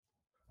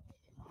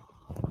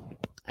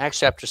Acts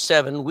chapter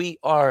 7. We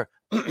are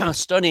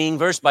studying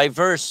verse by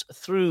verse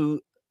through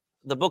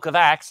the book of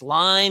Acts,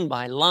 line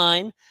by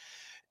line,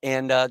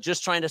 and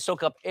just trying to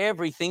soak up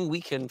everything we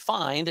can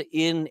find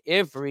in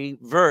every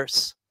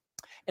verse.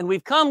 And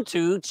we've come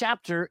to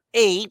chapter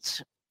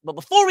 8. But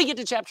before we get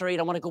to chapter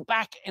 8, I want to go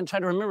back and try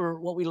to remember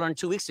what we learned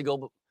 2 weeks ago.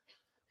 But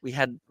we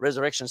had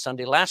Resurrection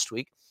Sunday last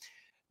week.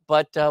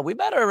 But we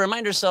better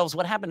remind ourselves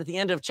what happened at the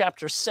end of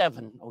chapter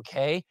 7,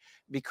 okay?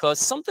 Because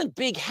something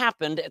big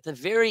happened at the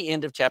very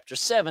end of chapter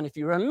 7. If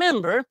you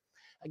remember,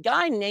 a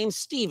guy named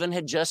Stephen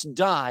had just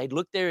died.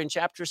 Look there in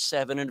chapter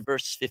 7 and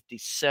verse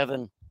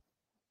 57.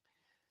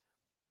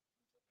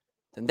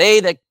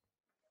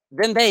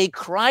 Then they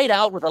cried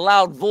out with a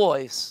loud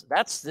voice.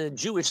 That's the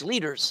Jewish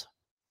leaders.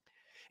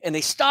 And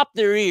they stopped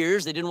their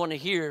ears. They didn't want to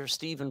hear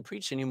Stephen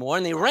preach anymore.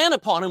 And they ran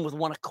upon him with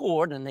one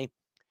accord, and they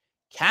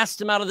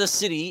cast him out of the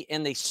city,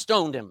 and they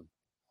stoned him.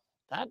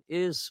 That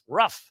is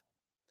rough.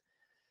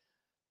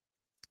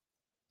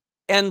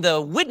 And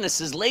the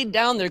witnesses laid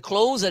down their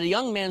clothes at a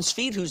young man's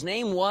feet whose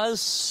name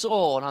was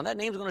Saul. Now, that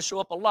name's going to show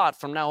up a lot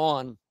from now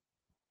on.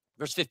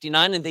 Verse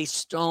 59, and they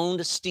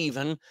stoned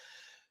Stephen,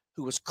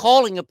 who was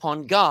calling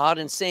upon God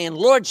and saying,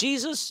 Lord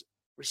Jesus,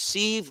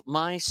 receive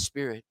my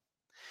spirit.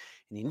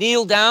 And he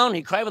kneeled down,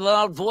 he cried with a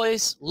loud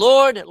voice,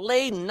 Lord,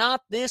 lay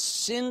not this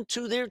sin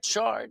to their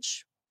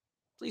charge.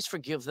 Please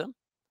forgive them.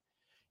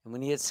 And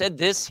when he had said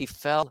this, he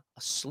fell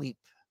asleep.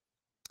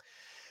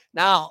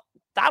 Now,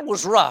 that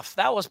was rough.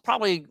 That was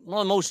probably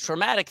one of the most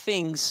traumatic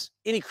things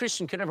any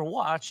Christian could ever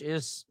watch,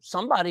 is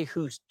somebody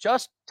who's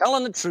just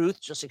telling the truth,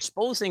 just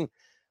exposing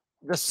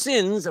the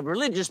sins of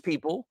religious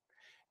people,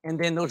 and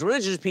then those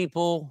religious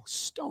people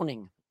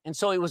stoning. And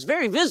so it was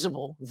very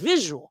visual.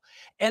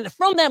 And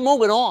from that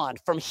moment on,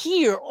 from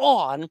here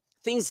on,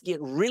 things get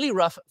really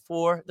rough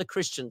for the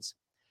Christians.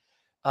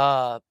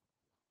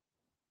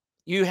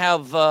 You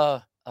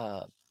have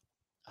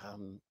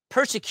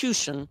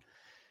persecution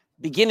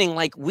beginning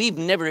like we've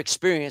never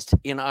experienced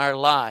in our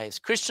lives.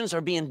 Christians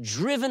are being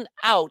driven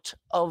out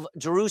of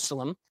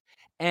Jerusalem.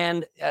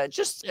 And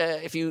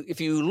if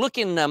you look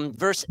in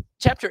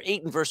chapter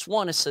 8 and verse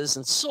 1, it says,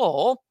 and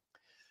Saul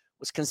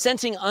was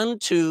consenting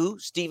unto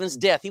Stephen's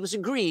death. He was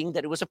agreeing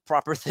that it was a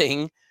proper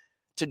thing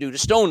to do to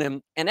stone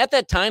him. And at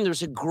that time, there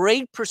was a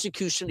great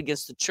persecution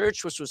against the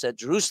church, which was at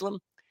Jerusalem.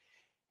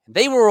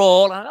 They were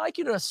all, and I'd like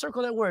you to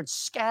circle that word,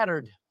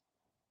 scattered,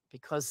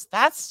 because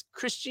that's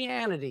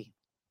Christianity.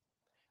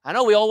 I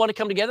know we all want to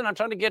come together, and I'm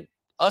trying to get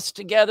us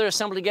together,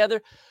 assemble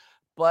together,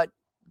 but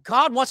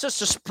God wants us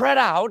to spread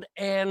out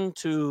and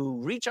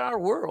to reach our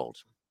world.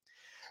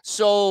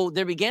 So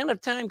there began a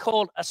time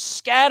called a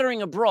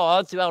scattering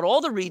abroad throughout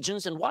all the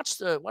regions, and watch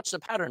the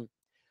pattern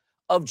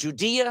of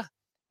Judea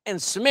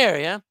and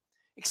Samaria,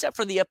 except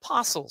for the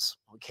apostles.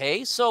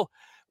 Okay, so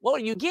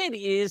what you get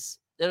is,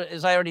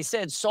 as I already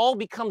said, Saul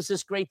becomes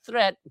this great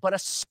threat, but a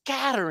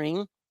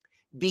scattering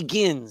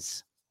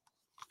begins.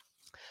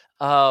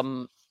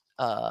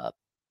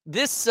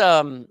 This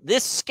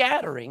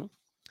scattering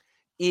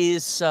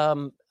is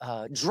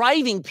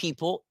driving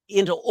people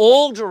into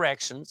all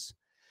directions.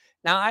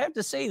 Now, I have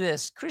to say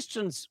this,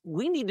 Christians,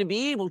 we need to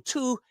be able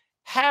to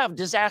have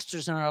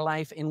disasters in our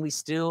life, and we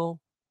still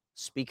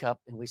speak up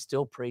and we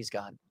still praise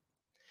God.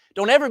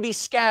 Don't ever be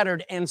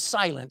scattered and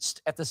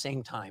silenced at the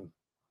same time.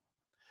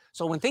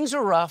 So when things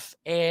are rough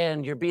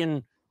and you're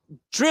being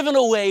driven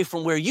away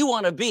from where you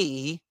want to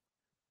be,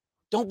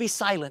 don't be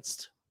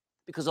silenced,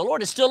 because the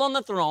Lord is still on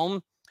the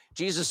throne.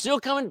 Jesus is still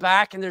coming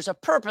back, and there's a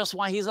purpose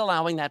why he's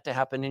allowing that to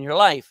happen in your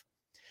life.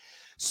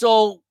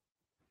 So,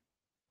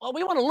 well,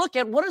 we want to look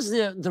at what is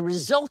the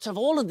result of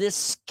all of this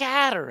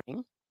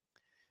scattering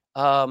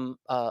of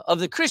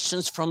the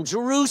Christians from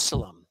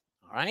Jerusalem.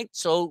 All right,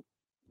 so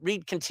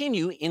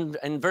continue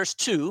in verse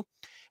 2.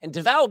 And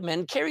devout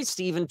men carried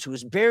Stephen to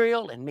his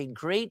burial and made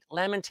great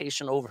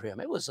lamentation over him.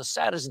 It was the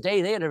saddest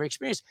day they had ever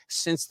experienced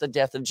since the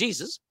death of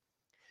Jesus.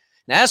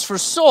 Now, as for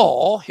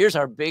Saul, here's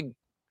our big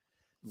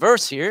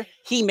verse here.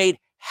 He made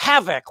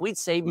havoc. We'd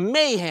say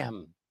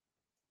mayhem.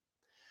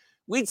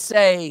 We'd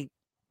say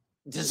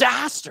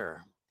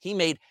disaster. He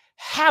made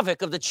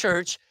havoc of the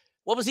church.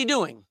 What was he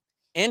doing?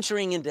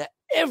 Entering into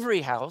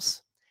every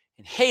house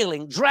and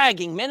hailing,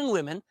 dragging men and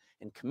women,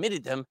 and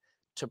committed them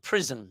to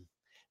prison.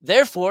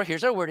 Therefore,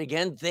 here's our word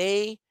again,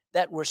 they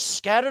that were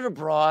scattered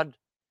abroad,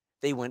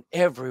 they went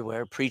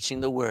everywhere preaching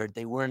the word.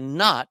 They were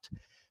not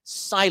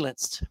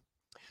silenced.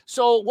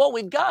 So what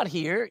we've got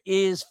here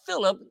is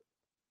Philip.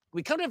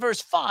 We come to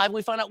verse 5, and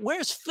we find out,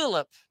 where's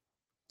Philip?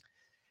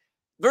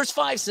 Verse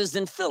 5 says,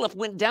 then Philip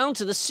went down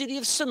to the city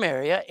of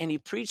Samaria, and he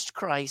preached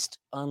Christ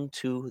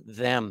unto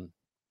them.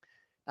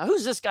 Now,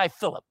 who's this guy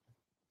Philip?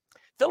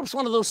 Philip's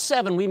one of those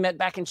 7 we met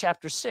back in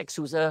chapter 6,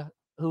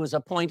 who was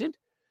appointed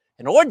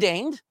and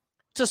ordained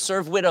to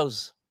serve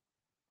widows.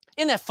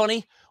 Isn't that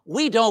funny?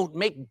 We don't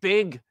make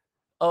big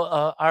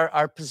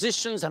our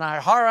positions and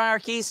our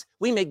hierarchies.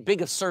 We make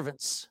big of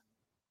servants.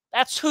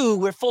 That's who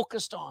we're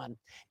focused on.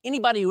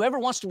 Anybody who ever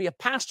wants to be a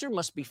pastor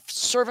must be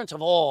servant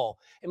of all.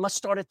 It must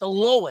start at the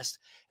lowest.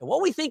 And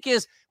what we think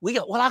is,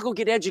 I'll go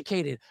get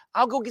educated.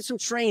 I'll go get some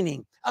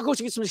training. I'll go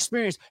get some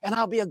experience, and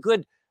I'll be a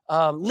good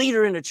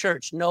leader in the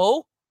church.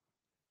 No,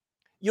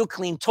 you'll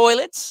clean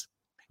toilets.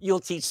 You'll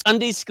teach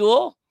Sunday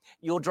school.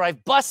 You'll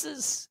drive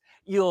buses.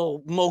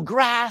 You'll mow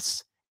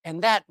grass.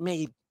 And that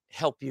may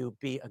help you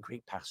be a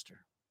great pastor,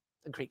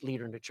 a great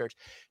leader in the church.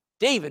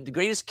 David, the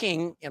greatest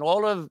king in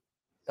all of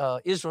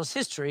Israel's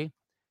history,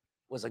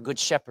 was a good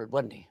shepherd,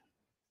 wasn't he?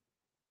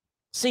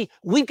 See,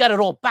 we've got it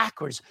all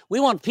backwards. We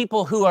want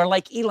people who are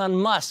like Elon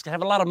Musk,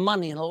 have a lot of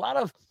money and a lot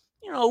of,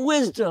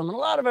 wisdom and a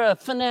lot of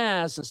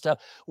finesse and stuff.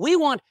 We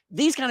want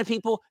these kind of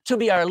people to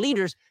be our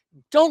leaders.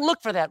 Don't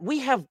look for that. We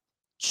have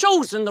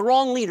chosen the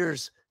wrong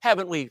leaders,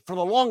 haven't we, for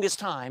the longest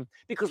time,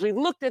 because we've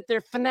looked at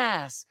their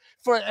finesse,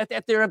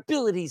 at their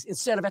abilities,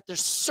 instead of at their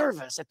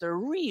service, at their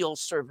real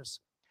service.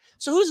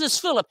 So who's this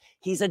Philip?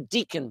 He's a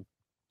deacon.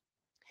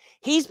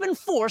 He's been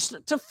forced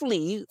to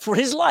flee for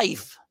his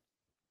life.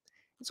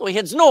 So he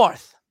heads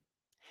north.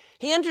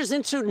 He enters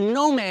into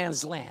no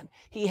man's land.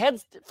 He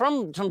heads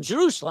from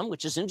Jerusalem,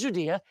 which is in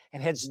Judea,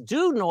 and heads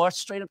due north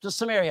straight up to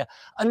Samaria.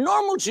 A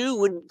normal Jew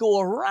would go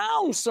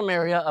around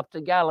Samaria up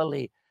to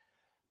Galilee,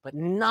 but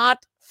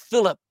not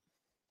Philip.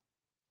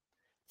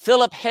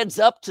 Philip heads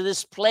up to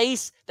this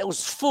place that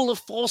was full of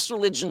false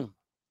religion,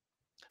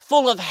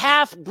 full of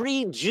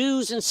half-breed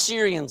Jews and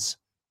Syrians.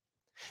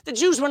 The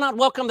Jews were not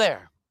welcome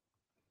there,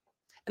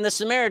 and the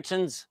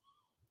Samaritans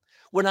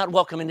were not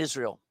welcome in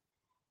Israel.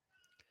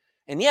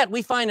 And yet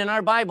we find in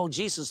our Bible,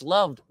 Jesus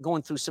loved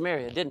going through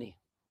Samaria, didn't he?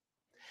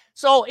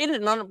 So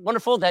isn't it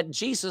wonderful that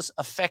Jesus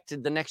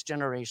affected the next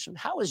generation?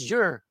 How is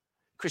your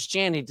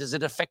Christianity? Does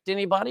it affect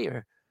anybody,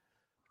 or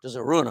does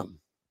it ruin them?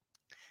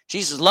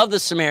 Jesus loved the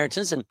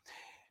Samaritans, and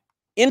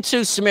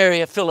into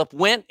Samaria Philip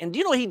went. And do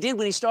you know what he did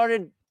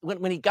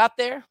when he got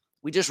there?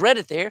 We just read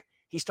it there.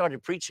 He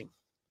started preaching.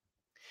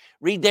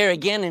 Read there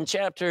again in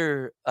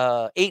chapter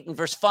 8 and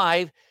verse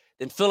 5.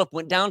 Then Philip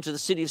went down to the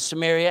city of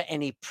Samaria,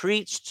 and he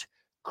preached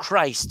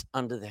Christ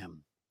unto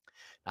them.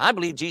 Now, I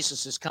believe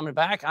Jesus is coming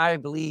back. I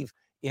believe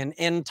in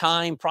end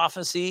time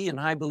prophecy, and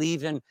I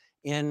believe in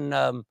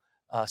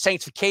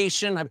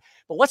sanctification. But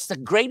what's the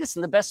greatest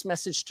and the best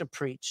message to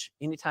preach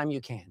anytime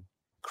you can?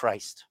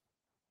 Christ.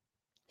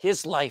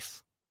 His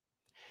life,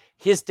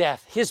 his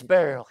death, his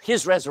burial,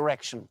 his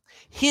resurrection,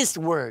 his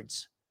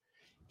words.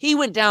 He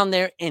went down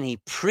there and he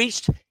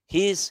preached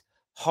his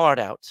heart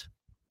out.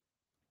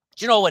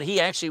 Do you know what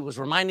he actually was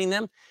reminding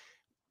them?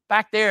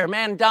 Back there, a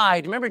man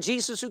died. Remember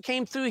Jesus who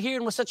came through here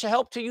and was such a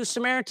help to you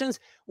Samaritans?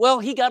 Well,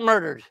 he got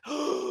murdered.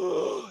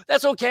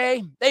 That's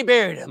okay. They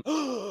buried him.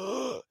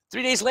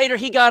 3 days later,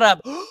 he got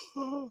up.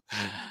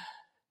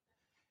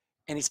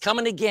 And he's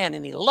coming again,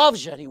 and he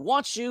loves you, and he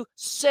wants you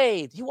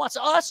saved. He wants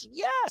us?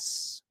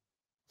 Yes.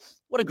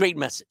 What a great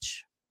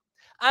message.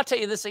 I'll tell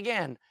you this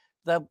again.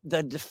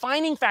 The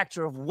defining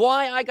factor of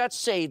why I got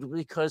saved,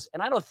 because,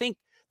 and I don't think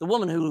the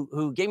woman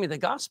who gave me the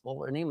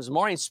gospel, her name was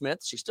Maureen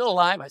Smith. She's still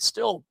alive. I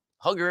still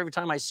hug her every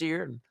time I see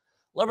her and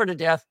love her to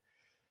death.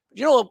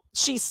 You know what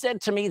she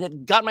said to me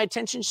that got my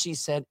attention? She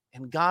said,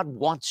 and God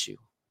wants you.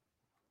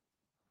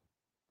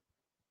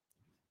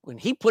 When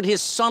he put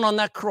his son on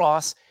that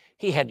cross,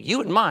 he had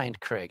you in mind,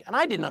 Craig. And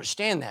I didn't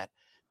understand that,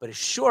 but it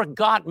sure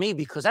got me,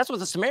 because that's what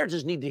the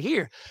Samaritans need to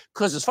hear.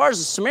 Because as far as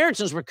the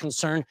Samaritans were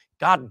concerned,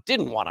 God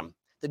didn't want them.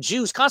 The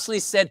Jews constantly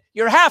said,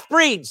 you're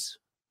half-breeds.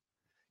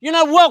 You're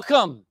not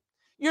welcome.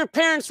 Your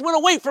parents went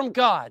away from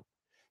God.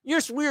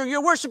 You're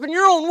worshiping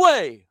your own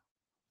way.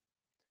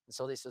 And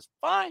so they says,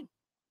 fine.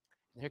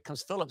 And here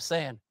comes Philip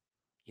saying,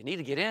 you need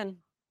to get in.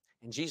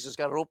 And Jesus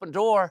got an open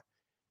door,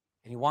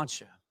 and he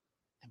wants you.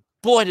 And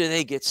boy, do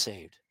they get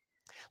saved.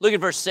 Look at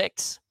verse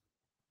 6.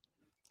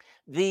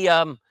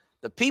 The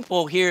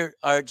people here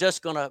are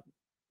just going to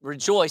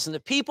rejoice. And the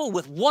people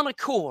with one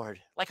accord,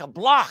 like a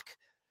block,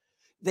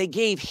 they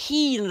gave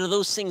heed unto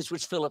those things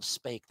which Philip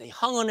spake. They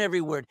hung on every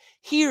word,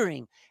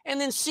 hearing,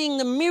 and then seeing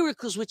the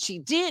miracles which he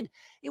did.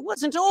 It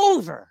wasn't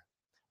over.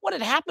 What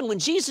had happened when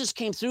Jesus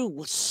came through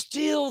was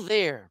still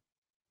there.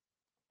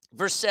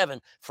 Verse 7,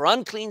 for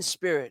unclean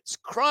spirits,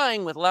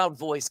 crying with loud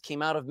voice,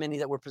 came out of many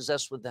that were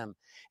possessed with them.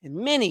 And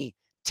many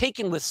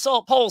taken with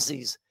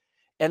palsies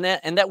and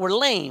that were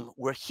lame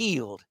were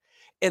healed.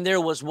 And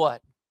there was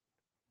what?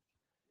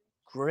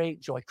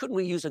 Great joy. Couldn't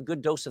we use a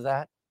good dose of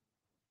that?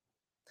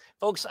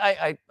 Folks,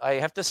 I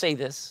have to say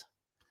this,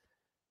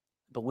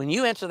 but when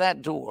you enter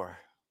that door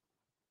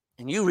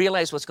and you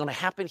realize what's going to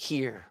happen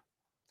here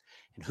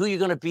and who you're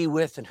going to be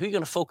with and who you're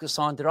going to focus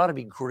on, there ought to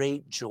be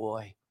great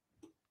joy.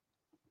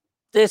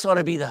 This ought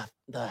to be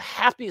the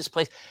happiest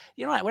place.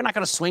 You know, we're not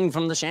going to swing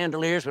from the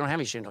chandeliers. We don't have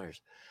any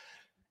chandeliers.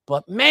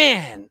 But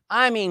man,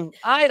 I mean,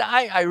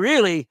 I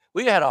really,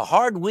 we had a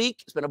hard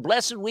week. It's been a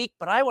blessed week,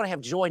 but I want to have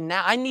joy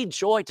now. I need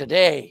joy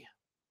today.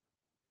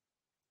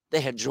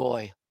 They had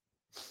joy.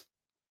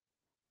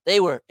 They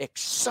were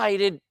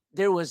excited.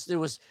 There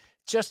was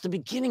just the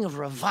beginning of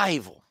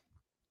revival.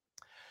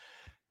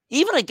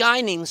 Even a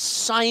guy named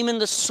Simon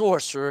the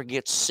sorcerer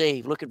gets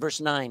saved. Look at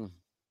verse 9.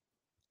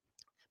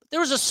 There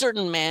was a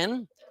certain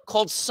man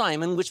called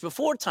Simon, which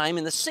before time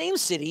in the same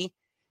city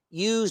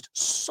used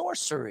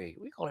sorcery.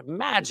 We call it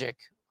magic.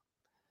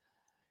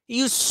 He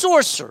used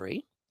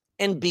sorcery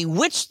and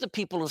bewitched the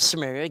people of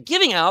Samaria,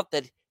 giving out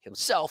that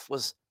himself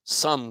was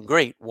some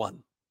great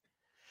one,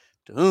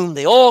 to whom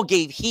they all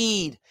gave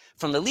heed,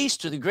 from the least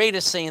to the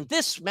greatest, saying,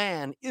 "This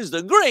man is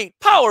the great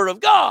power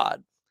of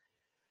God."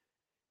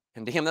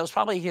 And to him, that was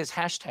probably his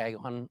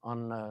hashtag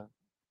on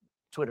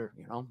Twitter,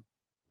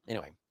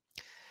 Anyway,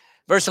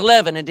 verse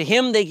 11, and to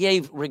him they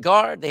gave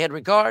regard, they had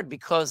regard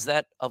because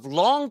that of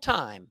long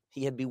time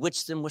he had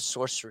bewitched them with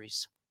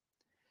sorceries.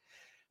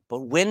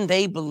 But when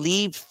they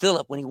believed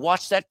Philip, when he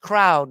watched that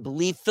crowd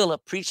believe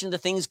Philip, preaching the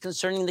things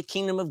concerning the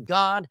kingdom of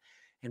God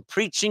and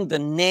preaching the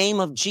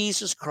name of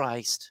Jesus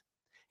Christ,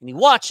 and he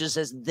watches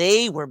as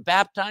they were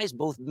baptized,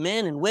 both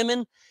men and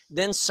women,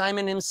 then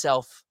Simon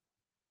himself.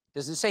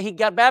 Does it say he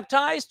got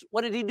baptized?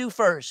 What did he do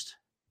first?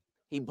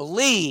 He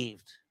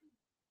believed.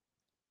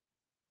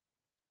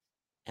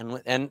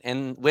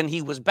 And when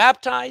he was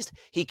baptized,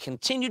 he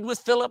continued with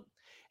Philip,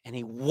 and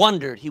he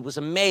wondered, he was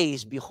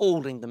amazed,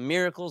 beholding the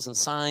miracles and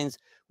signs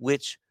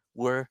which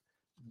were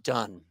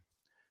done.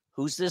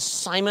 Who's this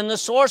Simon the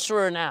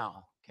sorcerer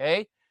now?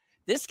 Okay.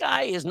 This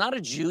guy is not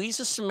a Jew. He's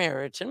a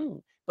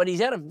Samaritan, but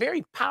he's had a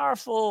very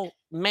powerful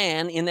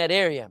man in that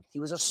area. He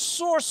was a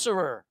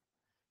sorcerer.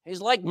 He's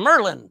like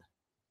Merlin.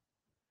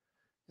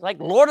 He's like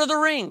Lord of the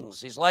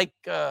Rings. He's like,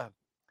 what's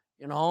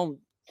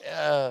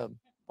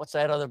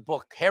that other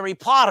book? Harry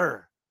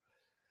Potter.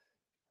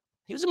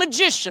 He was a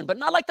magician, but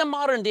not like the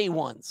modern day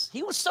ones.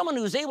 He was someone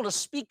who was able to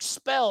speak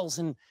spells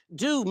and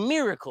do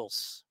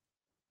miracles.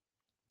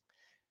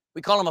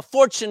 We call him a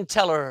fortune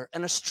teller,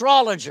 an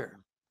astrologer.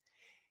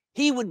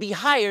 He would be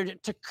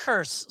hired to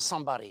curse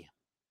somebody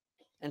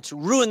and to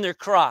ruin their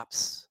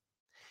crops.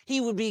 He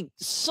would be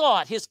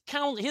sought, his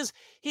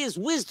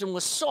wisdom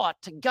was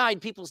sought to guide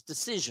people's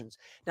decisions.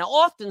 Now,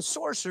 often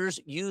sorcerers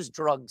use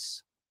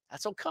drugs.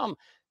 That's how come.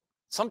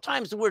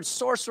 Sometimes the word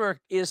sorcerer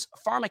is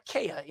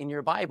pharmakeia in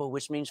your Bible,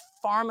 which means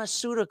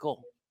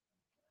pharmaceutical.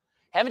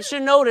 Haven't you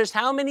noticed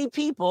how many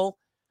people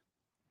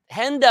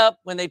end up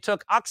when they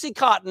took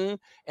Oxycontin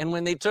and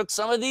when they took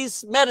some of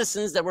these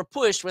medicines that were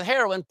pushed with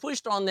heroin,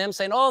 pushed on them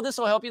saying, "Oh, this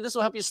will help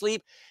you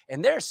sleep."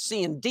 And they're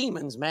seeing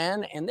demons,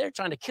 man, and they're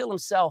trying to kill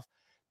themselves.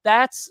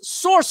 That's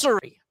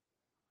sorcery.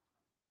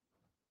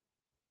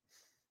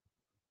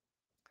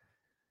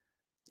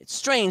 It's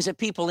strange that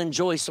people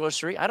enjoy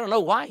sorcery. I don't know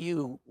why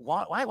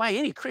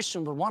any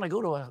Christian would want to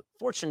go to a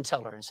fortune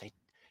teller and say,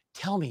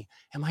 "Tell me,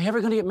 am I ever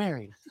going to get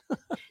married?"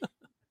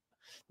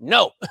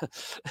 No.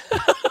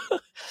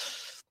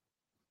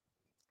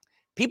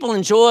 People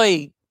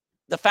enjoy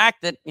the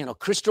fact that,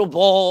 crystal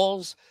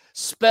balls,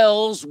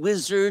 spells,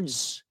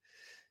 wizards,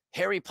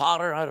 Harry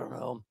Potter, I don't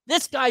know.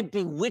 This guy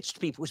bewitched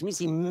people, which means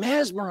he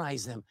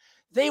mesmerized them.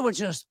 They were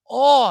just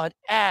awed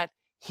at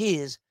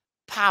his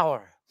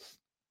power.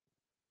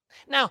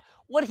 Now,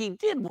 what he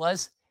did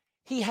was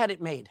he had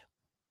it made.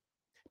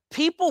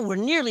 People were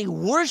nearly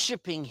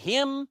worshiping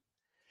him.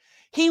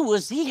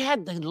 He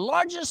had the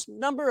largest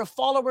number of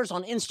followers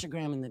on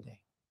Instagram in the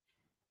day.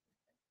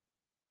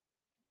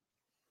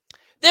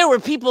 There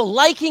were people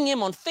liking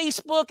him on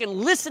Facebook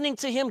and listening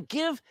to him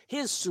give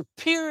his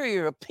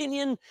superior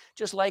opinion,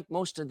 just like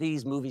most of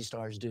these movie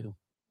stars do.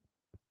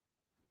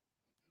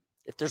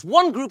 If there's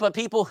one group of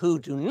people who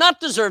do not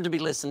deserve to be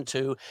listened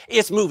to,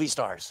 it's movie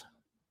stars.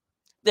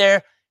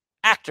 They're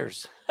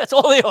actors. That's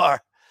all they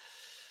are.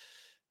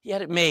 He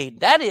had it made.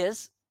 That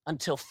is,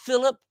 until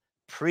Philip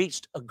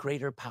preached a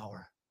greater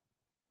power.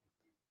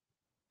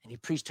 And he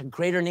preached a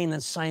greater name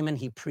than Simon.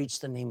 He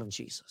preached the name of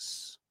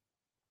Jesus.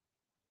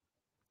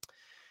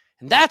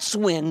 And that's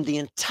when the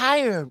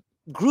entire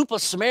group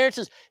of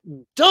Samaritans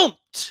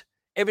dumped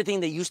everything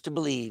they used to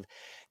believe.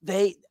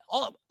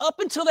 Up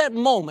until that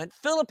moment,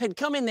 Philip had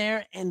come in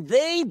there and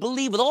they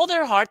believed with all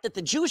their heart that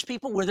the Jewish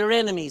people were their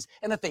enemies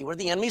and that they were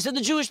the enemies of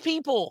the Jewish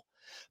people.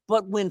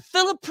 But when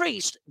Philip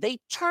preached, they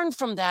turned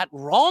from that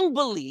wrong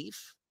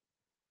belief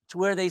to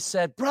where they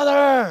said,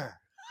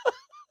 "Brother,"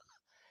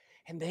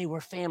 and they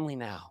were family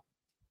now.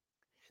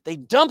 They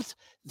dumped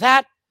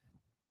that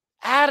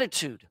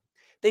attitude.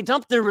 They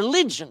dumped their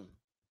religion.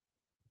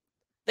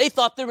 They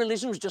thought their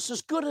religion was just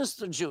as good as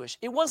the Jewish.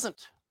 It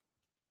wasn't.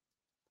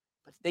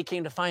 But they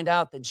came to find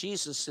out that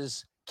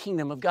Jesus'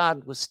 kingdom of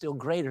God was still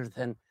greater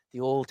than the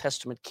Old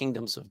Testament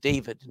kingdoms of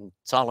David and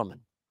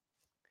Solomon.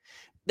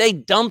 They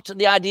dumped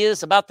the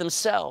ideas about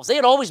themselves. They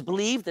had always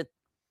believed that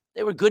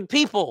they were good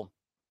people.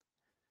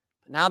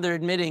 But now they're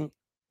admitting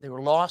they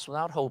were lost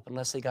without hope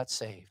unless they got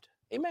saved.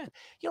 Amen.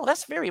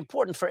 That's very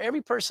important for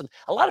every person.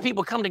 A lot of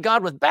people come to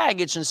God with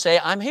baggage and say,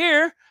 "I'm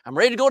here. I'm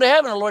ready to go to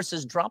heaven." The Lord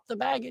says, "Drop the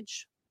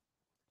baggage.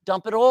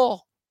 Dump it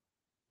all."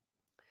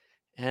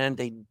 And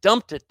they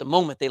dumped it the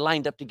moment they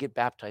lined up to get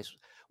baptized.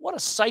 What a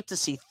sight to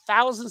see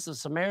thousands of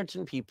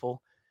Samaritan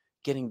people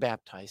getting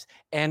baptized.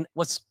 And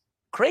what's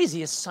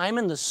crazy is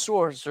Simon the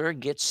sorcerer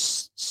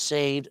gets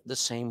saved the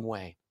same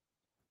way.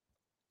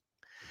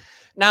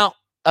 Now,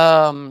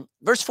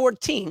 verse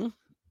 14.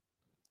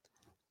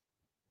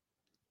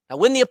 Now,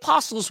 when the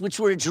apostles which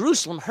were at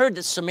Jerusalem heard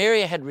that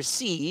Samaria had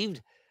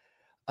received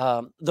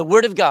the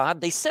word of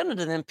God, they sent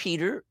unto them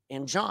Peter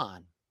and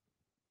John,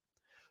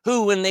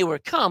 who, when they were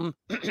come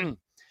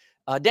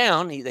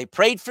down, they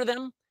prayed for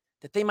them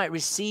that they might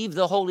receive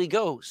the Holy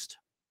Ghost.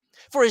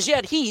 For as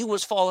yet he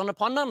was fallen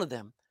upon none of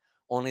them,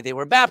 only they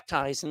were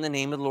baptized in the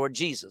name of the Lord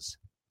Jesus.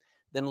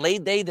 Then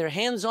laid they their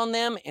hands on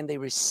them, and they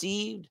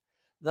received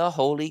the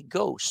Holy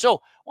Ghost.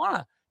 So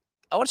I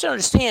want you to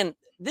understand,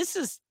 this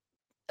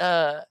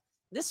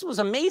was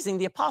amazing.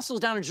 The apostles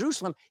down in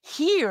Jerusalem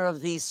hear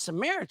of these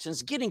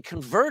Samaritans getting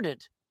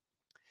converted.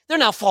 They're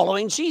now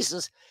following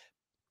Jesus.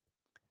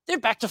 They're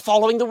back to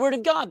following the word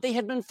of God. They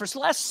had been for the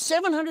last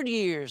 700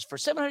 years, for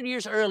 700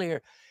 years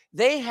earlier,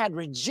 they had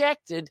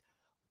rejected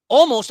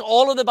almost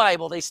all of the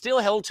Bible. They still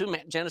held to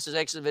Genesis,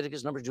 Exodus,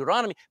 Leviticus, Numbers,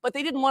 Deuteronomy, but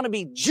they didn't want to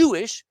be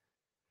Jewish.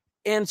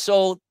 And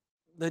so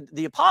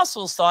the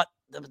apostles thought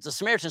the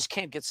Samaritans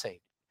can't get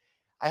saved.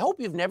 I hope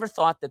you've never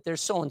thought that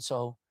there's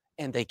so-and-so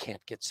and they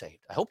can't get saved.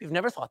 I hope you've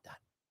never thought that,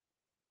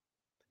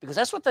 because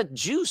that's what the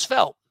Jews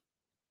felt.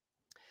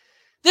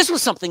 This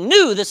was something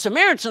new. The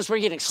Samaritans were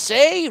getting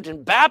saved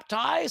and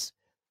baptized.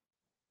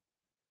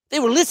 They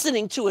were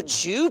listening to a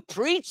Jew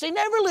preach. They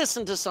never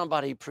listened to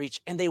somebody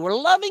preach, and they were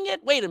loving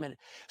it. Wait a minute.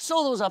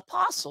 So those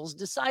apostles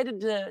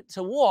decided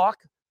to walk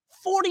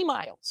 40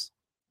 miles.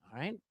 All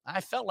right.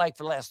 I felt like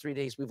for the last 3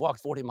 days we've walked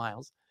 40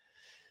 miles.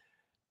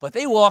 But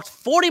they walked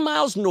 40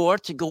 miles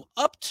north to go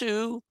up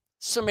to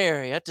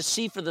Samaria to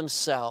see for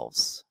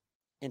themselves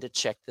and to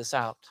check this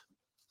out.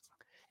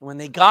 And when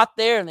they got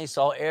there and they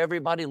saw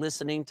everybody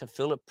listening to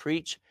Philip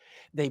preach,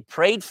 they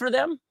prayed for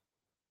them.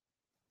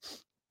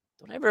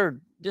 Don't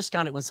ever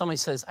discount it when somebody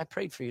says, I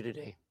prayed for you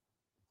today.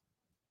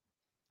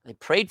 They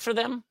prayed for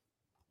them.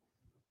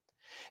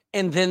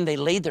 And then they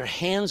laid their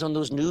hands on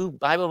those new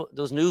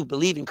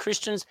believing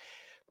Christians,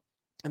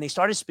 and they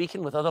started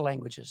speaking with other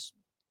languages.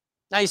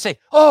 Now you say,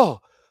 oh,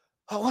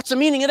 what's the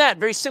meaning of that?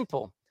 Very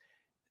simple.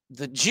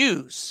 The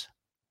Jews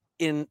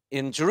in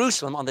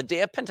Jerusalem on the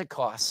day of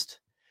Pentecost,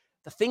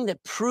 the thing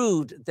that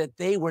proved that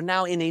they were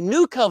now in a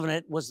new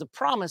covenant was the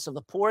promise of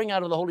the pouring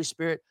out of the Holy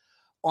Spirit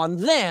on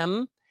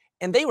them,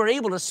 and they were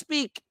able to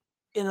speak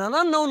in an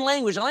unknown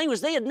language, a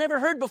language they had never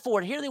heard before.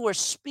 And here they were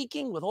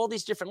speaking with all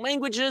these different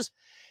languages,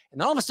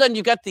 and all of a sudden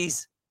you got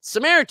these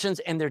Samaritans,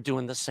 and they're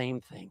doing the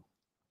same thing.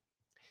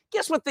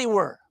 Guess what they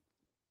were?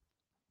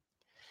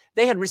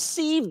 They had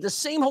received the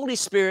same Holy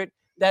Spirit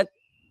that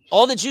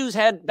all the Jews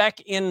had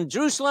back in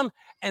Jerusalem,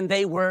 and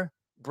they were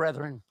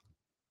brethren.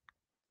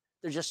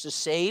 They're just as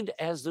saved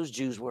as those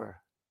Jews were.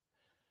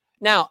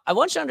 Now, I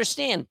want you to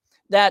understand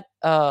that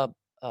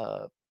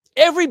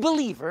every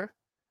believer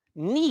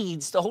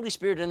needs the Holy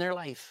Spirit in their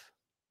life.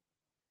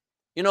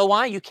 You know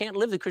why? You can't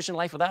live the Christian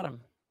life without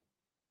him.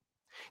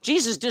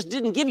 Jesus just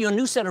didn't give you a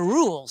new set of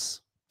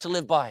rules to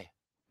live by.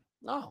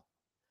 No.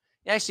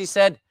 He actually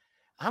said,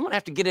 I'm going to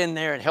have to get in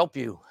there and help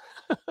you.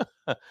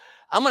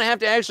 I'm going to have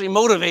to actually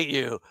motivate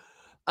you.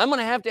 I'm going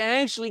to have to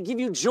actually give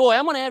you joy.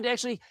 I'm going to have to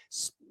actually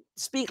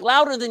speak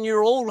louder than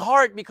your old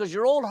heart, because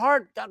your old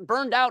heart got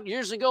burned out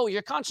years ago.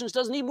 Your conscience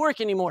doesn't need work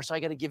anymore. So I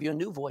got to give you a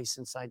new voice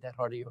inside that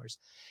heart of yours.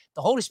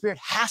 The Holy Spirit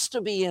has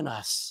to be in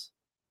us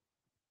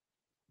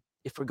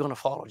if we're going to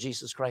follow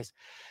Jesus Christ.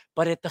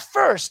 But at the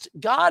first,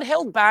 God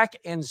held back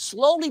and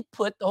slowly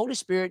put the Holy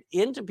Spirit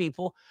into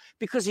people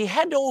because he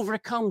had to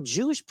overcome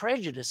Jewish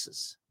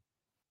prejudices.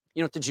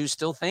 You know what the Jews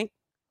still think?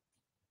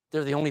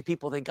 They're the only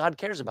people that God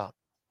cares about.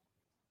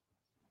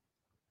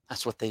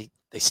 That's what they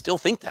still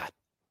think that.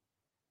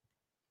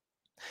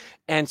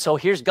 And so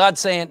here's God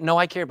saying, no,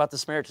 I care about the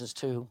Samaritans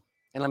too.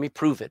 And let me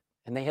prove it.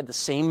 And they had the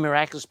same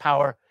miraculous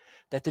power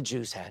that the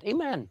Jews had.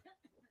 Amen.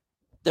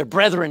 They're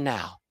brethren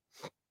now.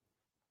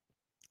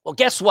 Well,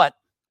 guess what?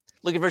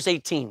 Look at verse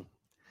 18.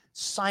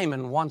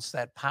 Simon wants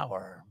that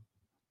power.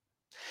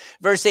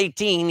 Verse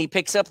 18, he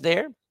picks up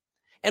there.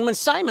 And when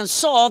Simon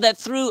saw that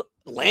through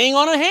laying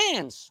on of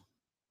hands,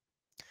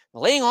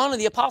 laying on of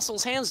the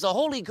apostles' hands, the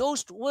Holy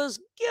Ghost was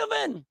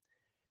given.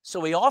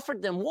 So he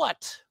offered them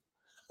what?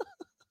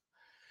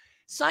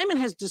 Simon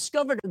has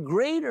discovered a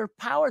greater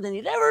power than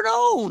he'd ever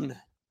known.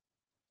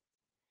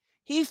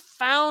 He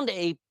found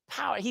a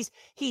power. He's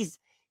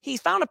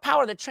found a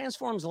power that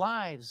transforms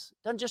lives,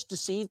 doesn't just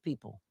deceive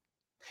people.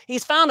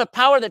 He's found a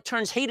power that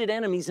turns hated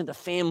enemies into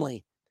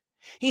family.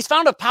 He's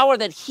found a power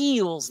that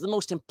heals the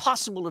most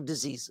impossible of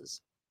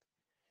diseases.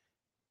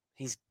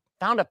 He's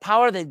found a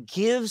power that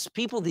gives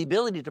people the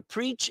ability to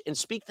preach and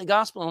speak the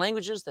gospel in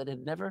languages that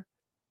had never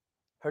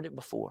heard it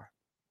before.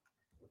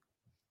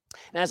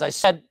 And as I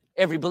said,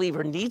 every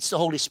believer needs the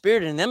Holy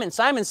Spirit in them. And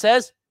Simon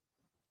says,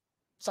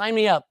 sign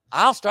me up.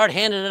 I'll start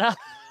handing it out.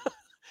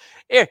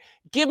 Here,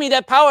 give me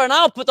that power and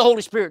I'll put the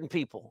Holy Spirit in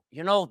people.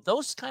 You know,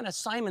 those kind of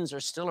Simons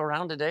are still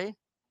around today.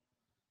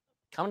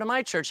 Come to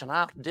my church and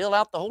I'll deal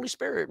out the Holy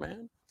Spirit,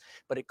 man.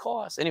 But it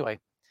costs.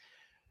 Anyway,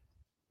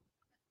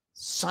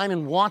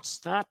 Simon wants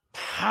that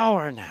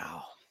power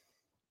now.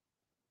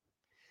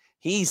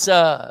 He's,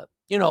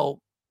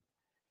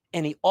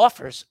 and he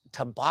offers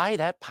to buy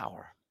that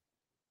power.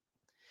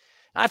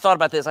 And I thought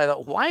about this. I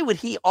thought, why would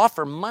he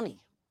offer money?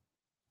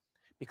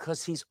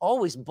 Because he's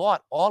always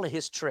bought all of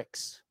his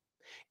tricks.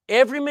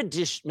 Every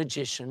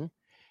magician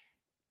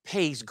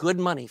pays good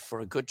money for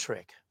a good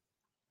trick.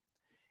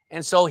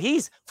 And so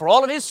he's, for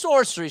all of his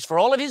sorceries, for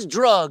all of his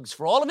drugs,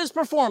 for all of his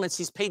performance,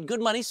 he's paid good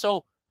money.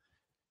 So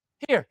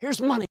here's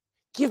money.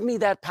 Give me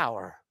that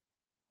power.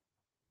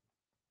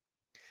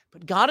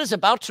 But God is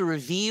about to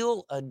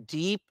reveal a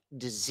deep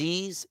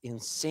disease in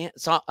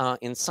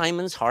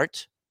Simon's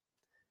heart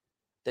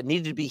that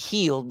needed to be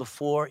healed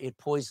before it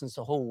poisons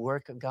the whole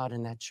work of God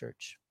in that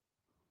church.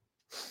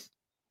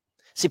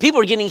 See, people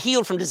were getting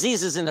healed from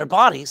diseases in their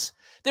bodies.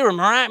 There were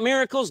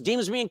miracles,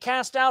 demons being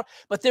cast out,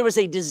 but there was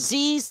a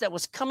disease that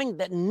was coming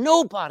that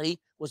nobody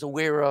was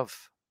aware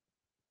of.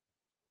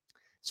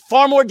 It's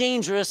far more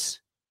dangerous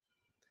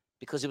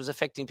because it was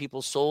affecting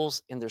people's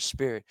souls and their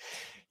spirit.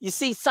 You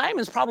see,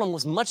 Simon's problem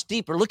was much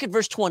deeper. Look at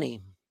verse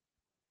 20.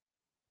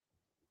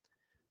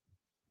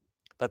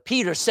 But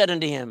Peter said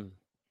unto him,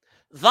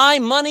 thy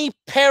money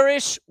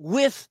perish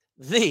with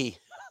thee.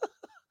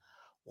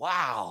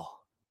 Wow.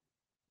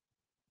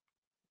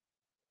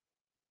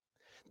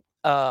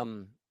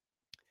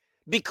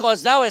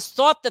 Because thou hast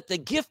thought that the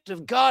gift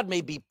of God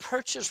may be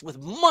purchased with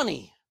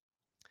money.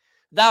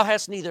 Thou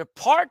hast neither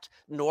part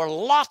nor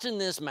lot in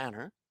this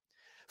matter,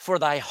 for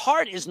thy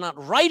heart is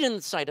not right in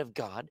the sight of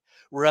God.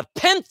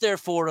 Repent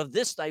therefore of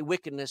this thy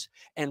wickedness,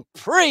 and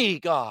pray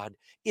God,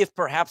 if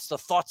perhaps the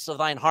thoughts of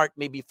thine heart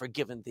may be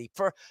forgiven thee.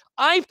 For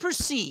I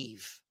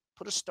perceive,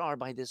 put a star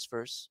by this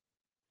verse,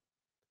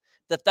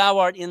 that thou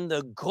art in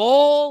the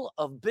gall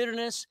of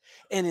bitterness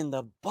and in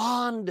the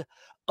bond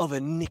of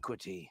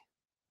iniquity.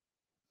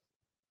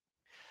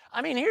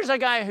 I mean, here's a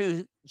guy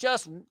who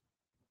just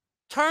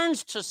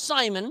turns to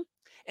Simon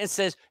and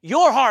says,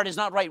 your heart is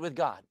not right with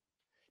God.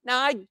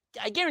 Now,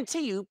 I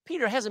guarantee you,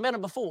 Peter hasn't met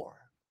him before.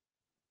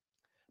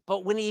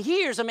 But when he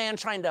hears a man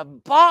trying to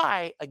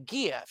buy a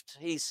gift,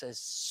 he says,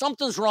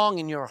 something's wrong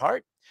in your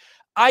heart.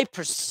 I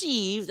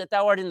perceive that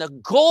thou art in the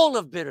gall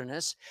of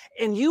bitterness,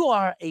 and you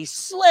are a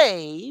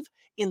slave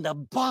in the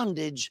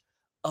bondage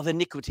of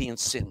iniquity and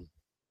sin.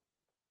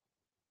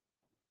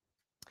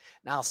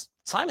 Now,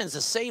 Simon's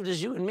as saved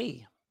as you and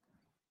me.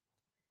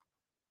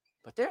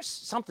 But there's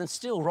something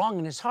still wrong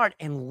in his heart,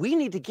 and we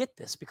need to get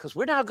this because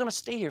we're not going to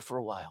stay here for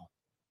a while.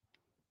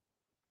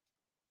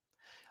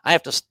 I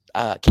have to,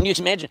 can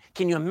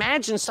you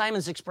imagine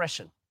Simon's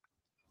expression?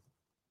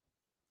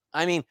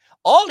 I mean,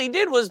 all he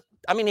did was,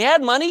 he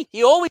had money.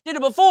 He always did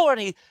it before,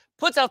 and he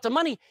puts out the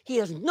money. He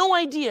has no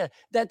idea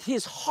that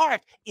his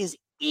heart is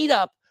eat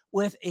up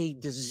with a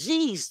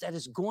disease that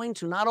is going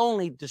to not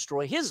only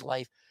destroy his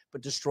life,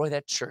 but destroy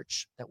that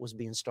church that was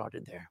being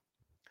started there.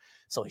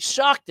 So he's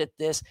shocked at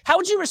this. How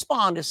would you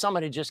respond if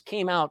somebody just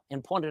came out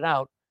and pointed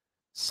out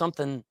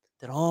something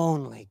that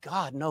only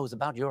God knows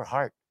about your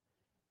heart?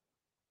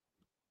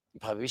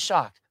 You'd probably be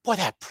shocked. Boy,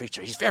 that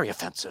preacher, he's very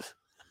offensive.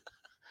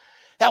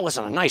 That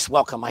wasn't a nice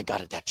welcome I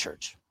got at that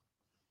church.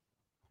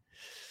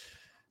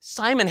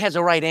 Simon has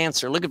a right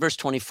answer. Look at verse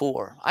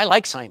 24. I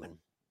like Simon.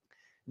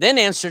 Then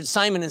answered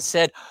Simon and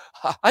said,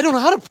 I don't know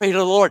how to pray to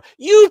the Lord.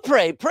 You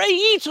pray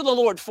ye to the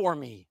Lord for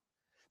me,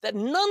 that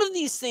none of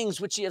these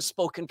things which ye have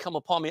spoken come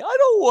upon me. I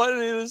don't want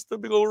any of this to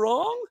go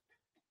wrong.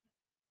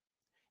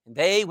 And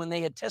they, when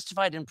they had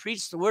testified and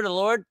preached the word of the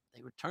Lord,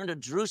 they returned to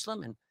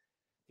Jerusalem and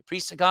they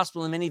preached the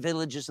gospel in many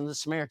villages and the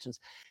Samaritans.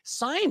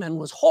 Simon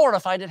was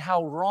horrified at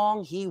how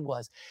wrong he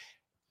was.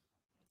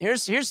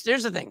 Here's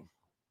the thing.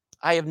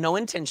 I have no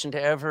intention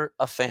to ever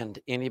offend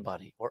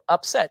anybody or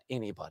upset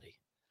anybody,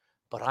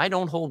 but I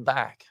don't hold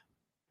back.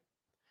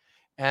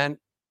 And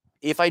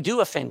if I do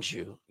offend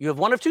you, you have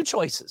one of two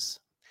choices.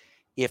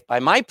 If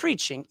by my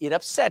preaching it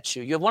upsets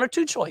you, you have one or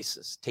two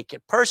choices. Take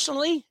it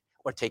personally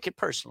or take it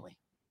personally.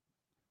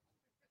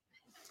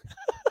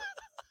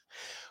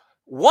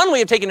 One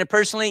way of taking it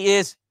personally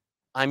is,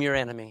 I'm your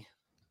enemy.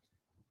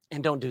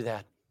 And don't do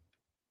that.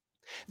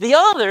 The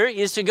other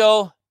is to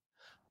go,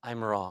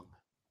 I'm wrong.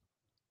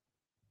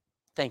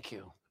 Thank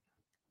you.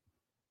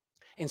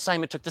 And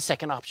Simon took the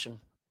second option.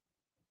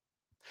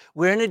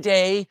 We're in a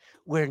day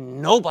where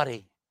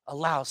nobody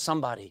allows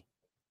somebody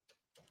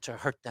to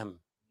hurt them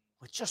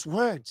with just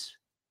words,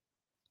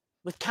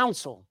 with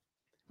counsel,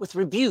 with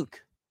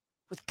rebuke,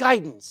 with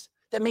guidance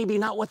that may be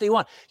not what they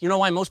want. You know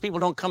why most people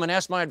don't come and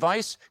ask my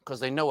advice? Because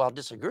they know I'll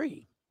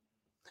disagree.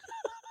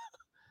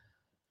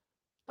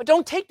 But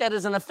don't take that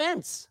as an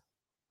offense.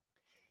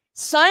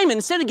 Simon,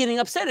 instead of getting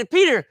upset at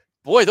Peter,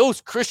 boy,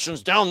 those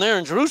Christians down there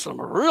in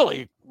Jerusalem are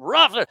really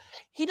rough.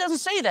 He doesn't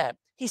say that.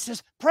 He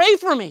says, pray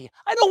for me.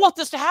 I don't want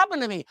this to happen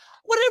to me.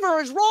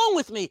 Whatever is wrong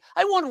with me,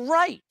 I want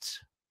right.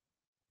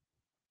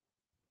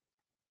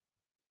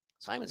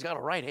 Simon's got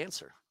a right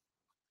answer.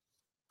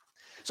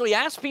 So he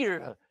asked Peter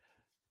to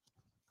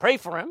pray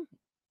for him.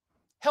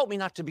 Help me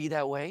not to be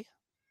that way.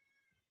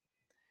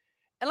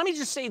 And let me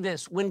just say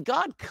this. When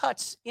God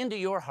cuts into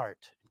your heart,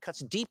 cuts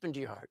deep into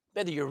your heart.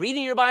 Whether you're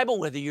reading your Bible,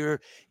 whether you're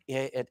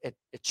at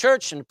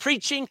church and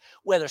preaching,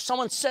 whether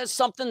someone says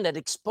something that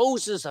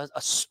exposes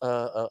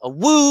a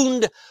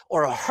wound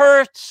or a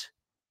hurt,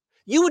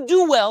 you would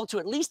do well to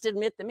at least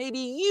admit that maybe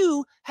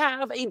you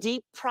have a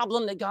deep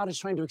problem that God is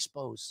trying to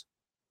expose.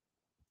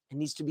 It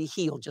needs to be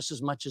healed just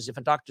as much as if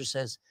a doctor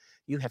says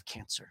you have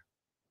cancer.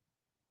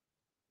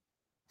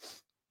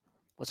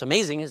 What's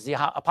amazing is the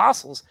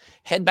apostles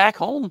head back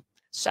home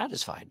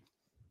satisfied.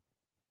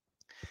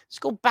 Let's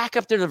go back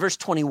up there to verse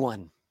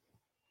 21.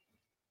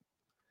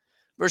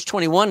 Verse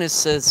 21, it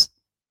says,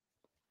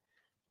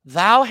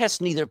 thou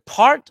hast neither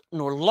part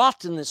nor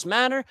lot in this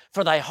matter,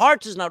 for thy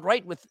heart is not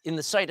right in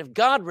the sight of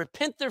God.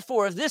 Repent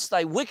therefore of this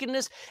thy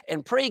wickedness,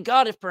 and pray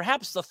God if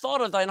perhaps the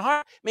thought of thine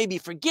heart may be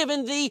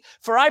forgiven thee,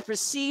 for I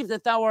perceive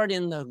that thou art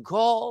in the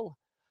gall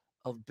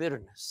of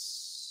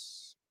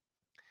bitterness.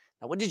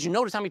 Now, what did you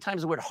notice how many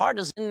times the word heart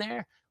is in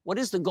there? What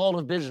is the gall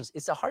of bitterness?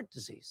 It's a heart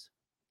disease.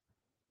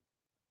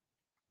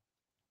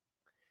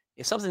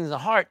 If something's in the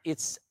heart,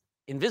 it's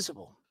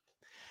invisible.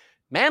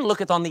 Man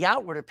looketh on the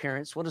outward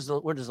appearance. Where does the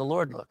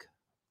Lord look?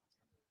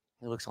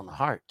 He looks on the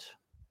heart.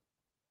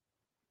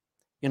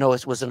 You know,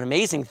 it was an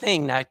amazing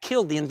thing. Now, it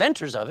killed the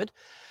inventors of it.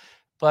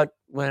 But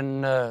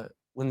when the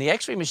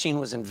X-ray machine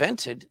was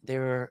invented, they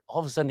were all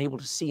of a sudden able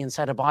to see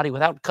inside a body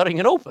without cutting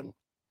it open.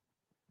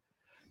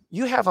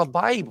 You have a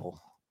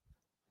Bible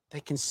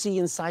that can see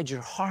inside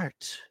your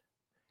heart,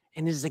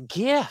 and is a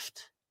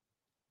gift.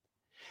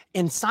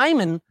 And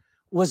Simon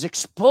was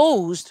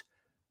exposed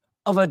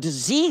of a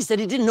disease that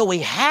he didn't know he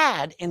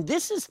had. And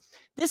this is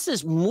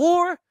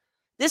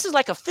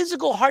like a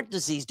physical heart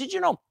disease. Did you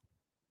know?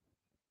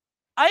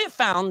 I have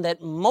found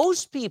that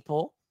most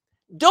people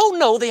don't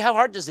know they have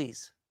heart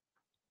disease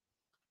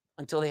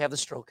until they have the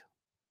stroke.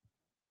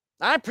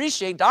 I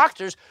appreciate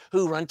doctors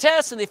who run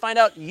tests and they find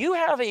out you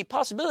have a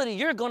possibility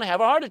you're going to have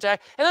a heart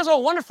attack, and that's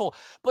all wonderful.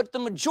 But the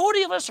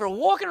majority of us are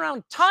walking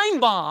around time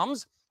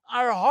bombs.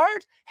 Our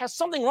heart has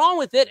something wrong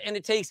with it, and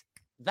it takes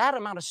that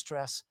amount of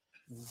stress,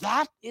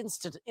 that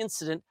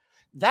incident,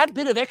 that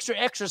bit of extra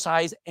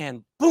exercise,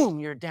 and boom,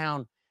 you're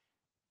down.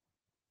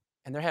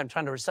 And they're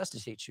trying to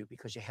resuscitate you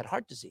because you had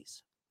heart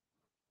disease.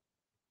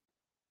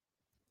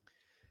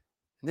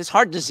 And this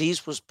heart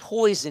disease was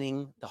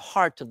poisoning the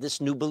heart of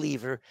this new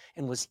believer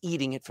and was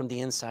eating it from the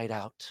inside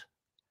out.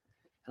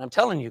 And I'm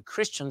telling you,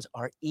 Christians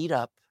are eat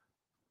up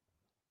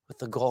with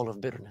the gall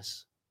of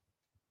bitterness.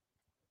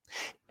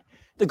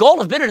 The gall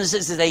of bitterness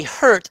is a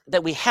hurt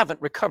that we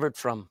haven't recovered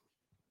from.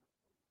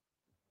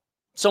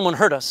 Someone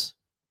hurt us.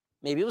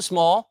 Maybe it was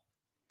small.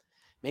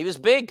 Maybe it was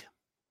big.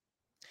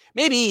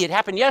 Maybe it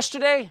happened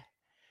yesterday,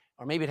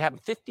 or maybe it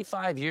happened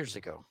 55 years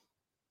ago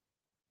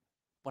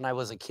when I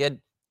was a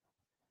kid.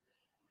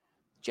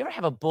 Did you ever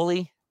have a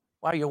bully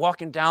while you're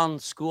walking down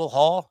school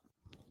hall?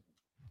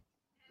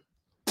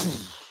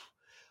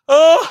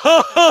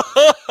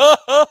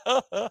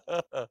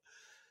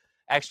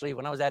 Actually,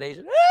 when I was that age,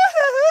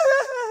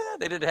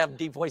 they didn't have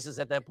deep voices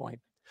at that point.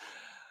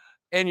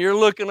 And you're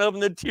looking up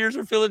and the tears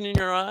are filling in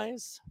your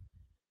eyes.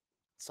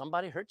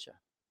 Somebody hurt you.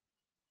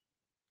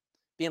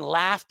 Being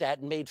laughed at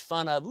and made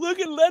fun of. Look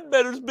at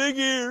Ledbetter's big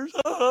ears.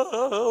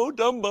 Oh,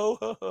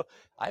 Dumbo.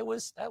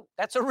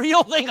 That's a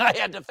real thing I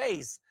had to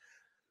face.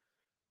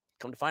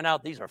 Come to find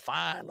out, these are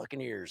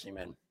fine-looking ears,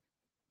 amen.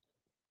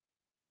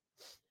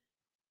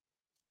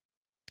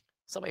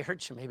 Somebody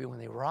hurt you maybe when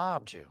they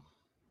robbed you.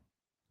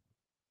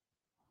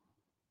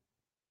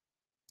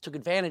 Took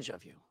advantage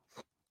of you.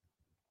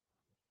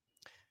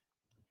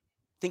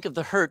 Think of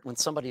the hurt when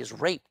somebody is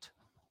raped.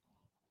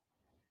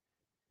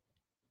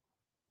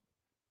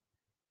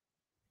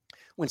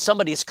 When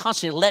somebody is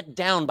constantly let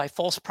down by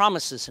false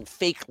promises and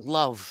fake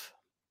love.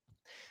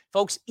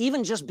 Folks,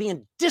 even just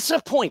being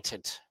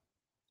disappointed,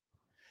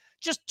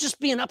 just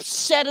being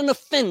upset and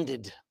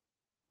offended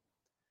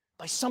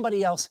by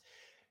somebody else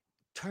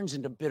turns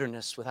into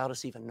bitterness without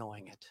us even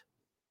knowing it.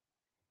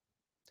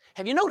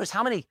 Have you noticed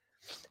how many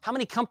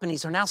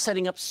companies are now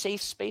setting up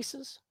safe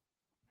spaces?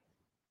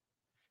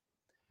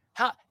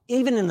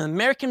 Even in the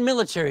American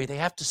military, they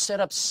have to set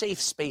up safe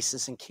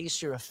spaces in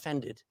case you're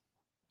offended.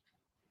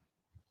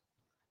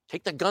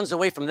 Take the guns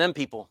away from them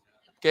people,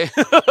 okay?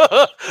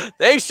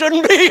 They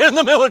shouldn't be in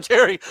the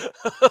military.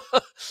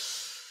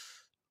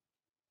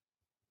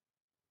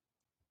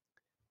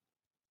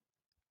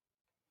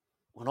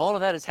 When all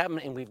of that is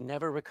happening and we've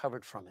never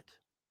recovered from it.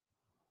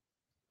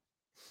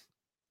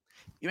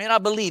 You may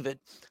not believe it,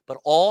 but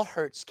all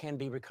hurts can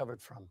be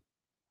recovered from.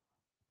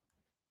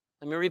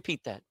 Let me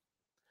repeat that.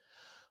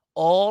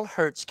 All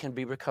hurts can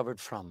be recovered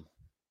from,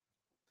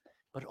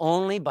 but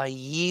only by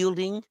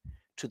yielding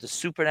to the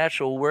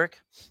supernatural work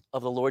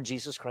of the Lord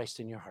Jesus Christ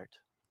in your heart.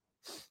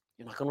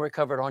 You're not going to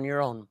recover it on your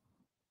own.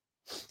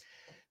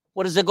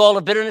 What is the gall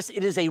of bitterness?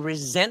 It is a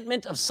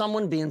resentment of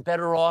someone being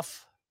better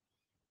off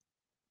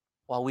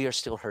while we are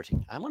still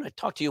hurting. I'm going to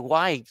talk to you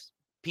why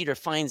Peter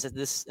finds that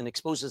this and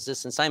exposes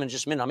this in Simon in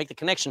just a minute. I'll make the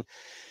connection.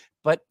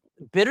 But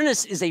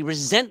bitterness is a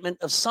resentment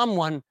of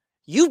someone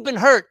You've been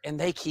hurt, and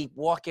they keep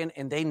walking,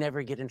 and they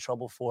never get in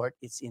trouble for it.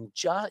 It's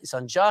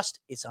unjust,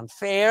 it's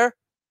unfair,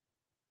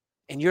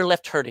 and you're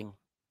left hurting.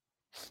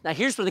 Now,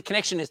 here's where the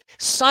connection is.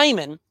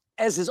 Simon,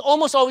 as is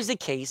almost always the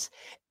case,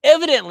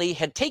 evidently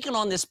had taken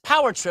on this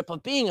power trip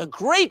of being a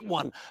great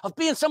one, of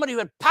being somebody who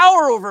had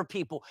power over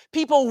people.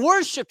 People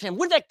worshiped him.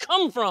 Where did that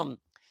come from?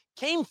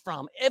 Came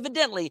from,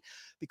 evidently,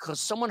 because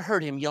someone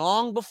hurt him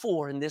long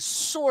before, and this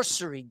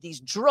sorcery, these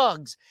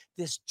drugs,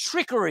 this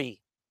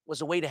trickery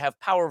was a way to have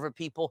power over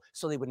people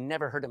so they would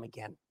never hurt him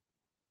again.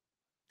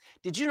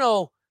 Did you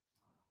know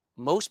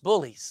most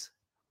bullies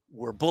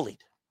were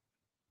bullied?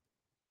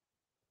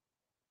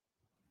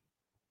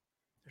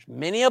 There's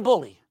many a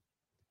bully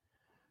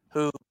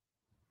who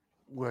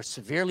were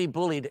severely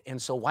bullied.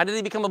 And so why did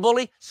they become a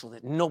bully? So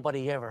that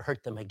nobody ever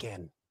hurt them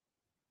again.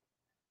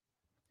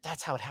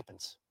 That's how it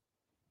happens.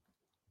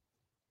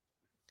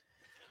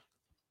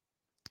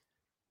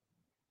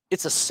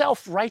 It's a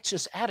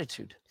self-righteous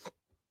attitude.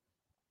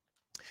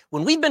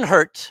 When we've been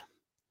hurt,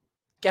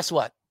 guess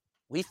what?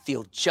 We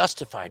feel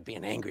justified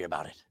being angry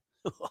about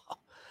it.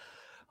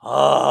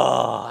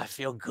 Oh, I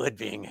feel good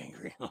being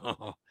angry.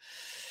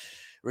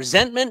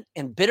 Resentment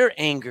and bitter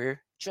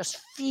anger just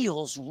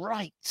feels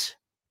right.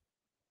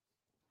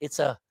 It's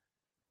an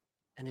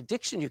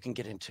addiction you can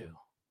get into.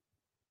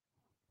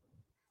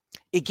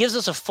 It gives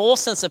us a full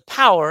sense of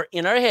power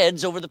in our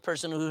heads over the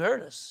person who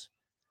hurt us.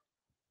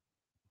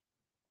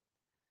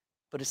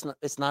 But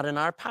it's not in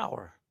our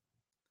power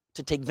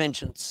to take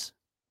vengeance.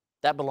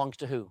 That belongs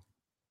to who?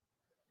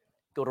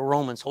 Go to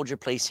Romans. Hold your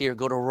place here.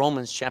 Go to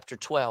Romans chapter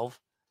 12.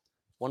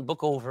 One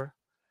book over.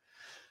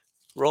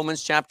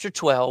 Romans chapter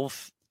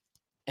 12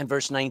 and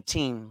verse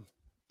 19.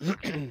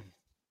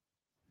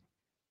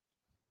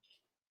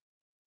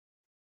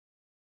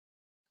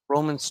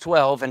 Romans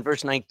 12 and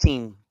verse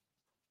 19.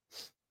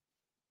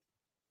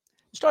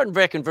 Starting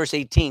back in verse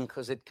 18,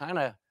 because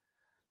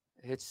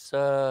it's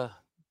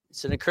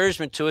an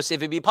encouragement to us.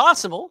 If it be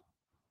possible,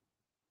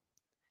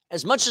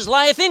 as much as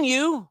lieth in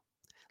you,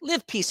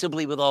 live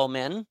peaceably with all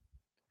men.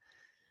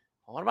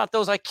 What about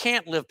those I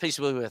can't live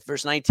peaceably with?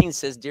 Verse 19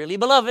 says, dearly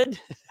beloved,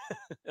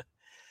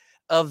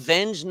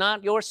 avenge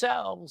not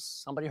yourselves.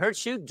 Somebody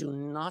hurts you, do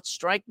not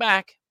strike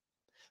back,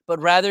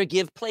 but rather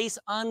give place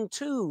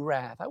unto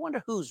wrath. I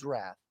wonder whose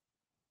wrath?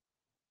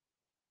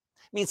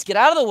 It means get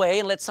out of the way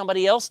and let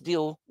somebody else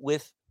deal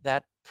with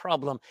that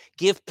problem.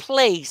 Give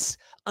place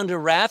unto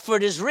wrath, for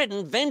it is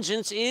written,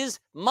 vengeance is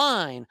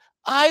mine.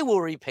 I will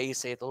repay,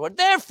 saith the Lord.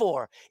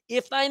 Therefore,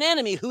 if thine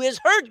enemy who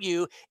has hurt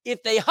you,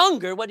 if they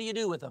hunger, what do you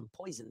do with them?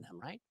 Poison them,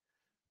 right?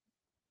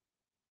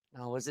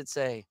 Now, what does it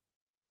say?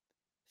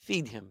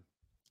 Feed him.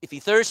 If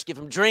he thirsts, give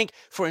him drink,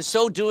 for in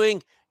so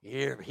doing,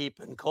 you're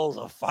heaping coals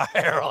of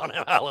fire on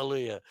him.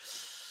 Hallelujah.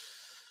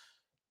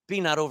 Be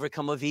not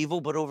overcome of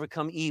evil, but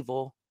overcome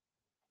evil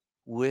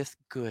with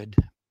good.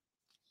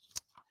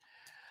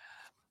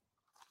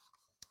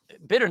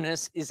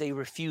 Bitterness is a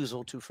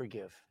refusal to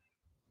forgive.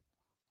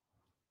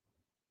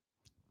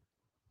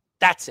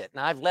 That's it.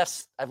 Now I've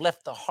left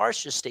the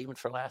harshest statement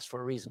for last for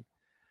a reason.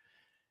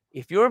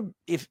 If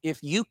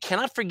you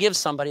cannot forgive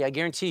somebody, I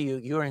guarantee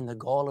you're in the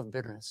gall of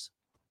bitterness.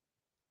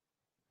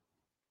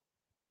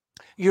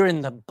 You're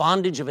in the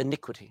bondage of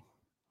iniquity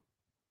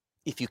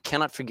if you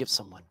cannot forgive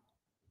someone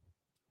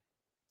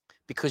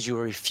because you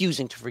are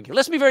refusing to forgive.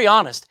 Let's be very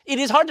honest. It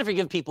is hard to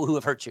forgive people who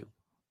have hurt you.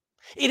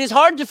 It is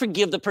hard to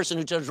forgive the person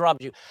who just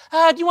robbed you.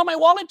 Do you want my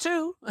wallet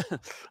too?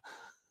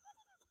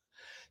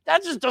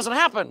 That just doesn't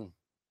happen.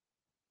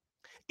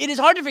 It is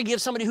hard to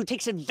forgive somebody who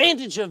takes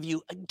advantage of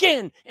you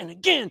again and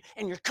again,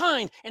 and you're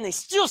kind, and they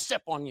still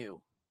step on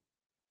you.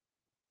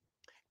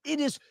 It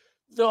is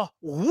the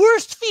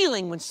worst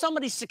feeling when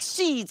somebody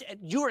succeeds at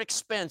your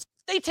expense.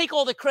 They take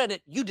all the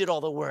credit, you did all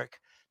the work.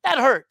 That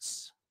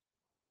hurts.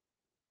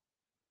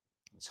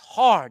 It's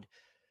hard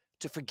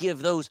to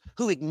forgive those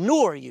who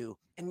ignore you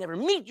and never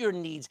meet your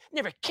needs,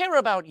 never care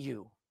about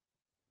you.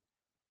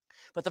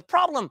 But the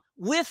problem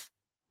with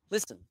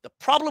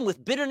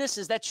bitterness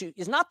is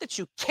not that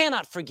you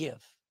cannot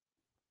forgive.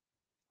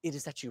 It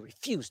is that you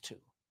refuse to.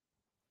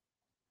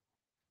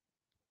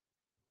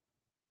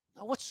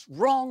 Now, what's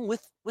wrong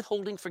with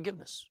withholding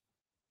forgiveness?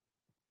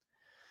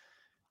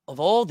 Of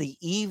all the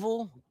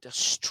evil,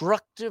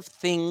 destructive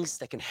things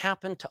that can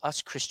happen to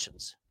us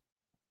Christians,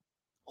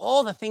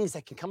 all the things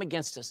that can come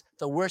against us,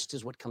 the worst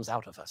is what comes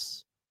out of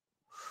us.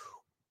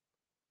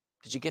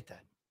 Did you get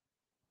that?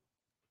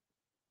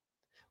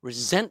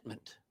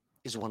 Resentment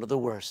is one of the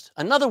worst.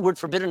 Another word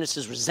for bitterness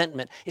is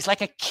resentment. It's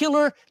like a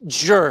killer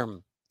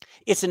germ.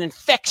 It's an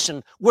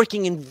infection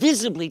working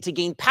invisibly to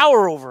gain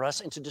power over us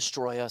and to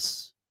destroy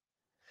us.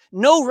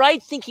 No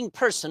right-thinking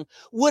person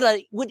would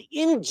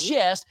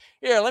ingest,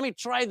 here, let me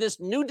try this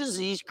new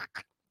disease.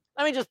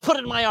 Let me just put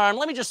it in my arm.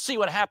 Let me just see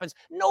what happens.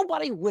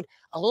 Nobody would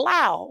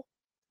allow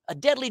a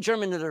deadly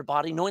germ into their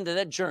body knowing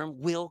that germ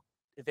will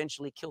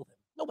eventually kill them.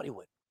 Nobody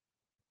would.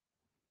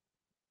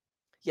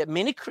 Yet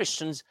many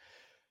Christians,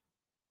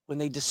 when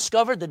they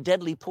discover the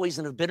deadly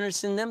poison of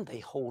bitterness in them, they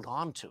hold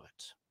on to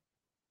it.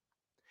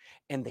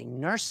 And they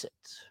nurse it.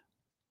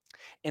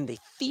 and they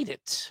feed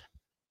it,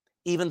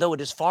 even though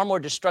it is far more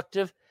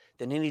destructive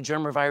than any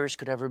germ or virus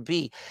could ever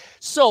be.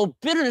 So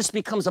bitterness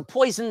becomes a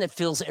poison that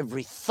fills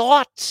every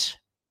thought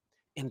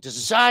and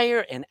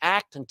desire and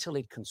act until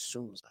it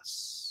consumes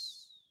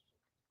us.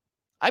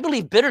 I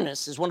believe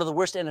bitterness is one of the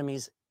worst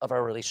enemies of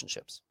our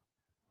relationships.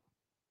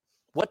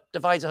 What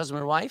divides a husband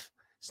and wife?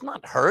 It's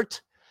not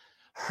hurt.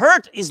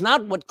 Hurt is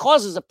not what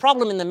causes a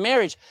problem in the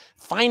marriage.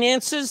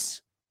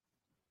 Finances,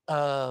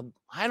 loss,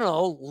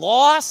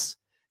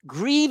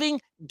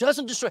 grieving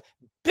doesn't destroy.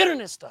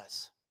 Bitterness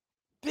does.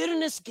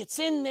 Bitterness gets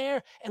in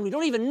there and we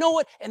don't even know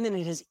it, and then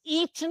it has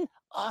eaten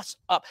us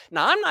up.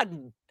 Now,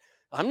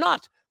 I'm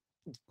not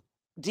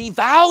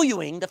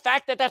devaluing the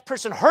fact that that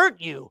person hurt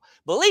you.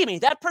 Believe me,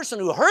 that person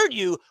who hurt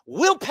you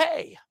will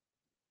pay.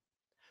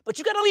 But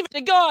you got to leave it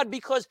to God,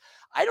 because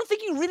I don't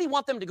think you really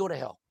want them to go to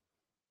hell.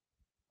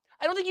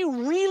 I don't think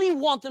you really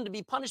want them to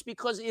be punished,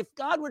 because if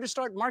God were to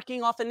start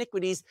marking off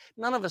iniquities,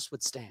 none of us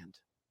would stand.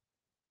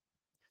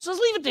 So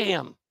let's leave it to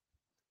him.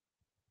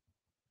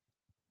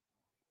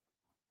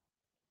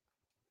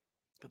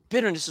 But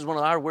bitterness is one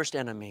of our worst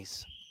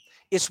enemies.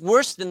 It's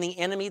worse than the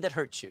enemy that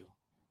hurts you.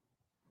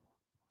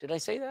 Did I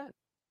say that?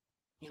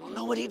 You don't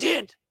know what he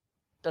did.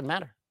 Doesn't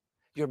matter.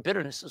 Your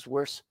bitterness is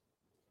worse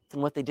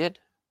than what they did.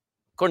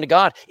 According to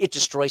God, it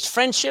destroys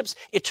friendships.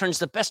 It turns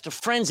the best of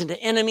friends into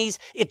enemies.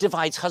 It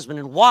divides husband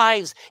and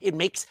wives. It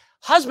makes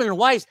husband and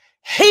wives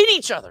hate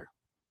each other.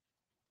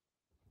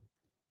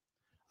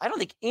 I don't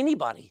think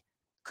anybody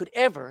could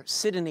ever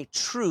sit in a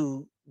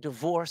true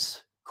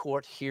divorce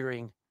court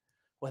hearing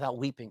without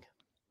weeping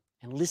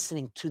and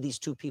listening to these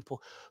two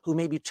people who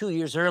maybe 2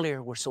 years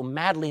earlier were so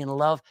madly in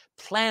love,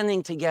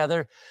 planning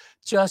together,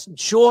 just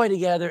joy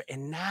together.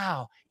 And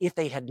now, if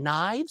they had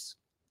knives,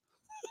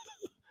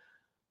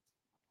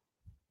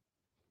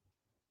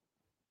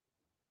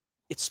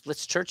 it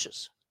splits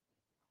churches.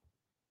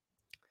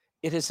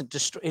 It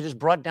has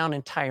brought down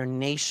entire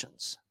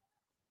nations.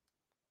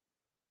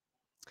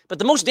 But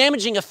the most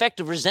damaging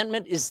effect of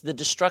resentment is the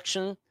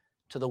destruction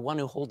to the one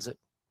who holds it.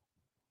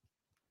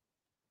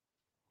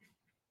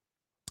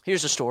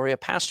 Here's a story. A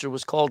pastor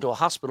was called to a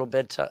hospital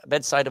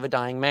bedside of a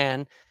dying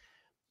man.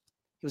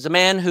 He was a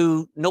man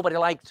who nobody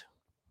liked.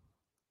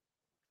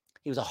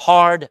 He was a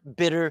hard,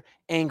 bitter,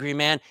 angry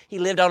man. He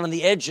lived out on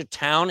the edge of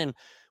town, and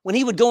when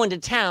he would go into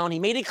town, he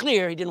made it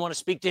clear he didn't want to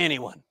speak to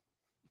anyone.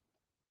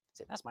 He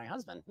said, "That's my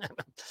husband."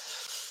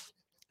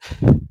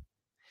 And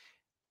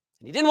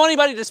he didn't want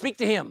anybody to speak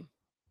to him.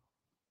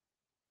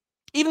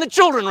 Even the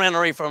children ran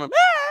away from him.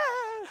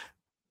 Ah!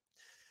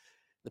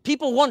 The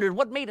people wondered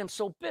what made him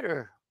so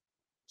bitter,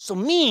 so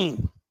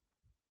mean.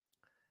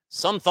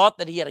 Some thought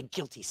that he had a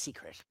guilty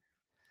secret.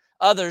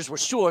 Others were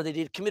sure that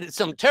he had committed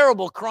some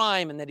terrible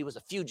crime and that he was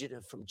a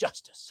fugitive from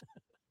justice.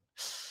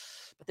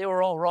 But they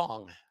were all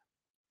wrong.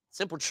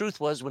 Simple truth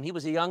was, when he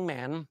was a young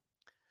man,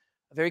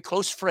 a very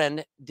close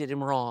friend did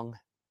him wrong,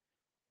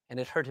 and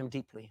it hurt him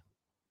deeply.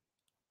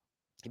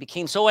 He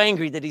became so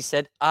angry that he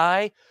said,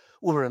 "I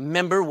will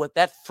remember what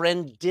that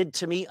friend did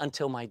to me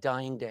until my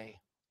dying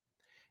day."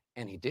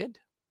 And he did.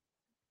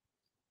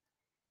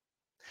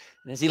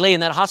 And as he lay in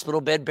that hospital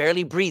bed,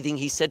 barely breathing,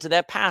 he said to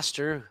that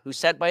pastor who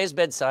sat by his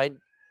bedside,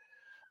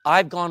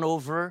 "I've gone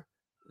over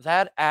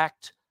that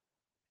act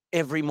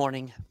every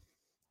morning.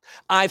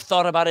 I've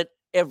thought about it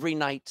every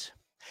night.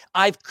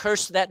 I've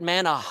cursed that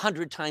man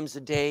 100 times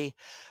a day.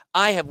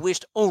 I have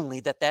wished only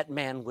that that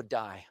man would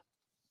die."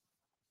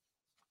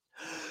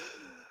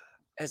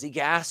 As he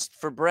gasped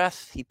for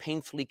breath, he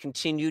painfully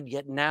continued,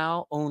 "Yet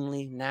now,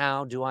 only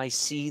now, do I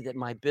see that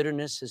my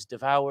bitterness has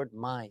devoured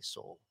my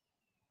soul.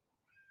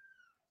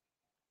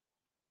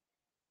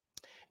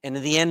 And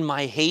in the end,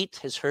 my hate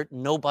has hurt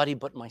nobody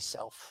but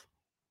myself.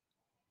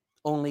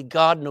 Only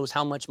God knows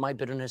how much my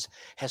bitterness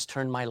has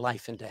turned my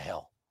life into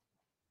hell."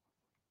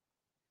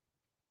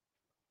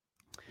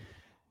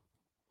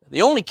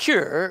 The only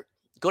cure,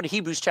 go to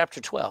Hebrews chapter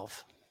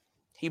 12.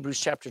 Hebrews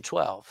chapter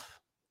 12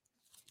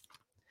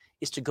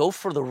 is to go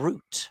for the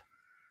root.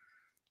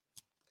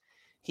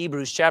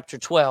 Hebrews chapter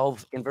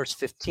 12 in verse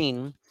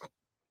 15.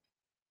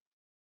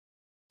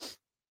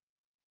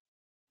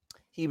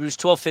 Hebrews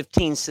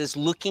 12:15 says,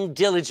 "Looking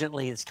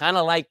diligently." It's kind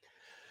of like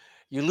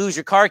you lose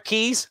your car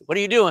keys. What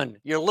are you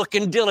doing? You're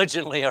looking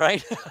diligently, all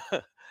right?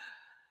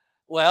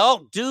 Well,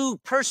 do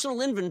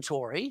personal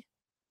inventory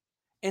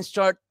and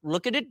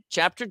look at it.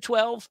 Chapter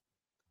 12,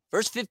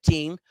 verse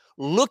 15,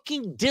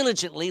 "Looking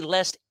diligently,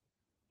 lest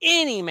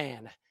any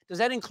man." Does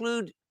that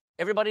include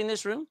everybody in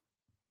this room?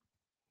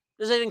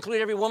 Does that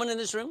include every woman in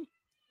this room?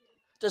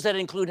 Does that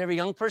include every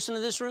young person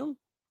in this room?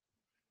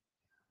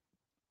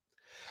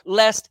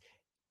 "Lest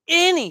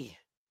any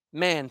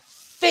man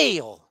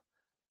fail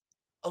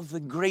of the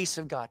grace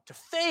of God." To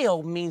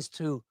fail means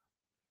to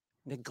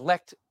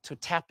neglect to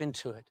tap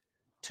into it,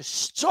 to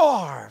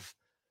starve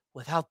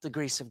without the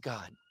grace of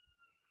God.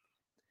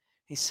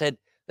 He said,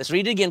 let's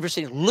read it again, verse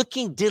 8,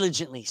 "Looking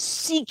diligently,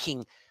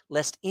 seeking,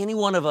 lest any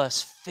one of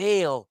us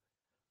fail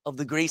of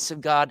the grace of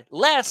God,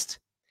 lest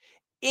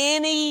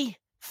any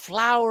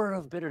flower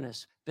of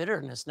bitterness."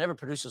 Bitterness never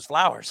produces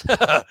flowers.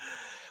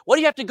 What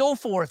do you have to go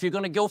for if you're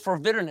going to go for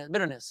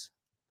bitterness?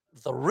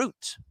 The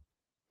root.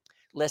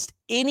 Lest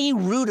any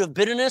root of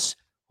bitterness,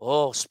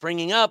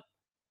 springing up,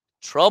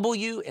 trouble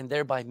you, and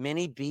thereby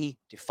many be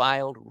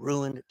defiled,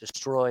 ruined,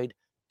 destroyed,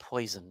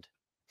 poisoned.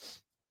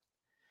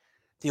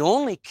 The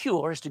only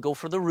cure is to go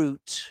for the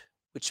root,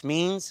 which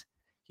means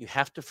you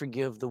have to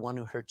forgive the one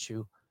who hurt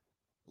you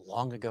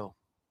long ago.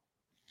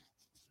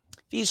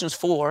 Ephesians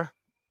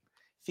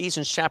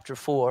chapter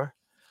 4,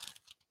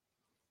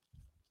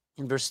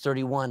 in verse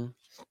 31.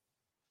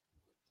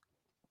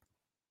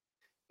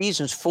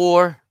 Ephesians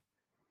 4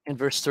 and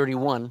verse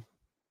 31.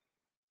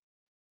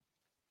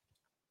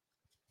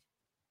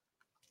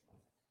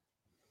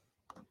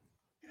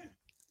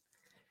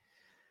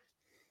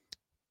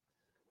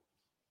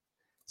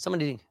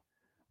 Somebody,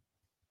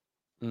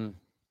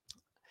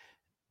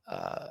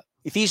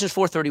 Ephesians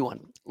 4:31.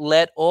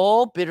 Let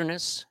all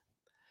bitterness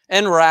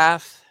and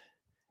wrath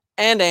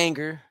and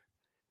anger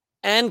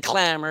and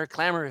clamor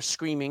is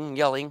screaming,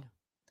 yelling,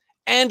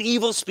 and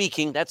evil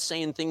speaking, that's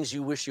saying things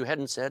you wish you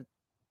hadn't said,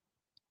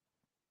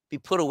 be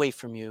put away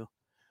from you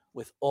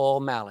with all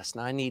malice.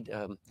 Now I need,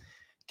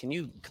 can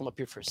you come up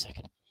here for a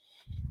second?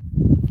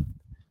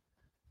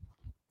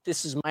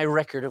 This is my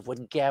record of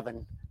what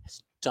Gavin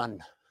has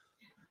done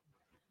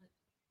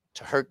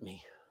to hurt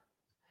me.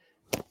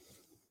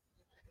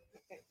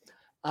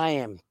 I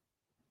am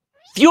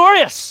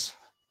furious,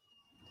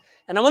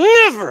 and I will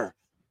never,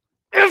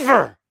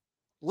 ever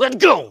let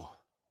go.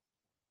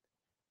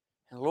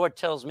 And the Lord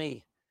tells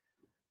me,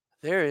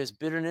 there is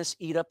bitterness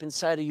eat up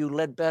inside of you,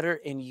 Ledbetter,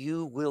 and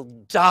you will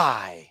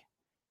die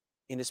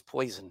in its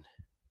poison.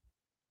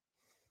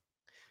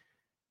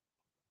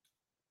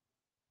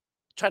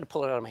 Try to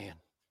pull it out of my hand.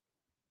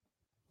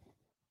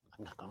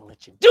 I'm not going to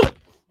let you do it.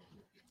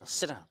 Now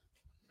sit down.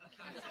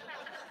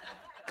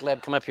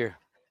 Gleb, come up here.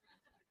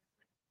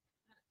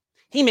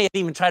 He may have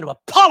even tried to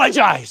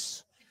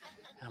apologize.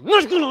 I'm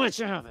not going to let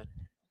you have it.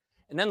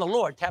 And then the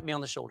Lord tapped me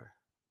on the shoulder.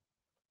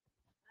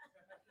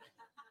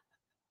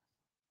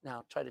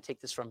 Now, try to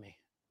take this from me.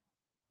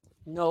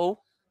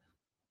 No,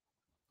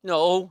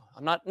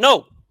 I'm not.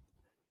 No.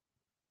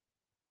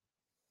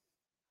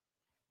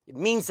 It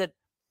means that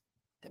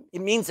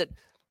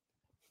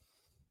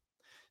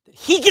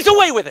he gets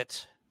away with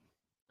it.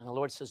 And the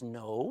Lord says,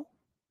 no.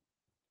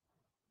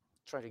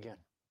 Try it again.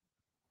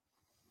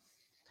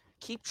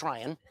 Keep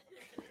trying.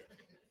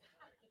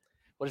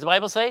 What does the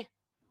Bible say?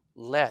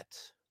 Let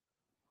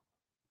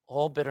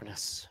all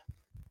bitterness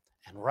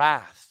and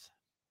wrath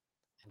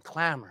and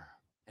clamor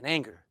and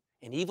anger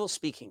and evil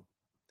speaking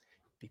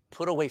be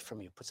put away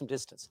from you. Put some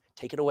distance.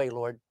 Take it away,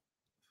 Lord.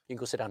 You can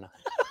go sit down now.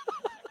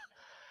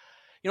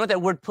 You know what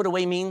that word put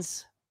away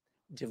means?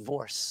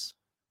 Divorce.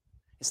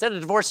 Instead of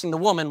divorcing the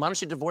woman, why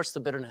don't you divorce the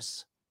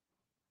bitterness?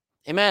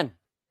 Amen.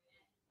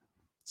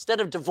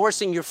 Instead of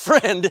divorcing your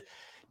friend,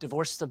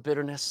 divorce the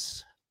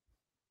bitterness.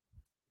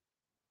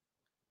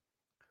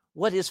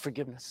 What is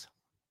forgiveness?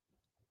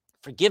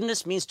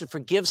 Forgiveness means to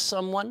forgive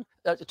someone.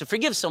 To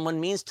forgive someone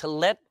means to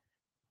let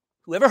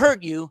whoever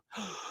hurt you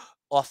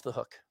off the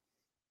hook.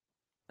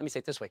 Let me say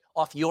it this way,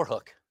 off your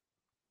hook.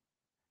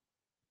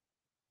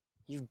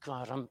 You've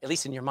got them, at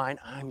least in your mind,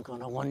 I'm going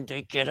to one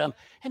day get them.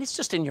 And it's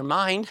just in your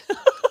mind.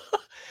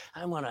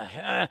 I'm going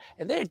to,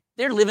 and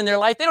they're living their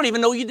life. They don't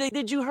even know they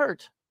did you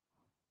hurt.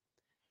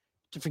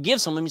 To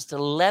forgive someone means to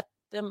let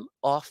them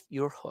off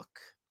your hook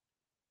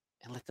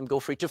and let them go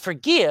free. To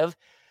forgive,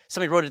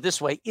 somebody wrote it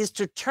this way, is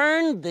to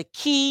turn the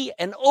key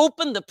and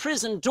open the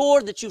prison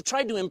door that you've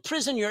tried to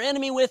imprison your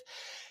enemy with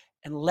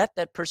and let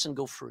that person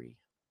go free.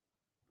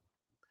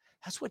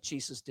 That's what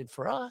Jesus did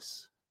for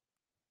us.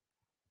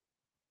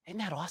 Isn't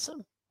that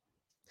awesome?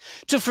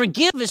 To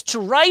forgive is to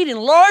write in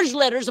large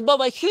letters above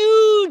a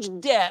huge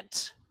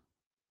debt.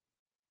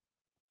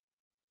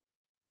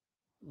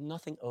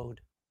 Nothing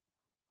owed.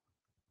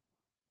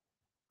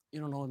 You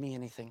don't owe me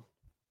anything.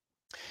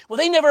 Well,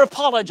 they never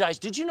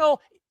apologized. Did you know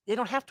they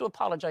don't have to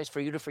apologize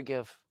for you to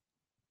forgive?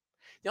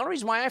 The only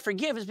reason why I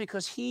forgive is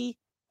because he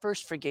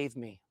first forgave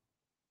me.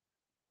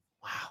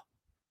 Wow.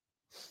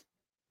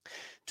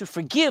 To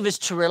forgive is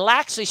to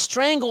relax a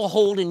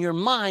stranglehold in your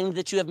mind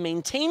that you have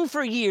maintained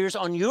for years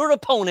on your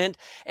opponent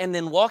and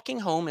then walking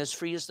home as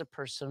free as the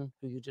person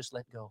who you just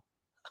let go.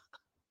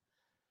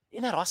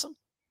 Isn't that awesome?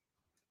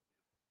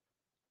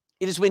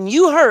 It is when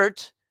you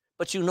hurt,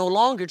 but you no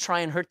longer try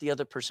and hurt the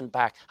other person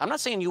back. I'm not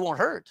saying you won't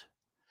hurt,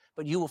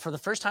 but you will, for the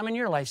first time in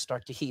your life,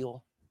 start to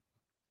heal.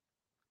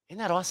 Isn't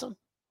that awesome?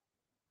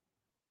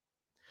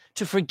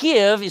 To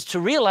forgive is to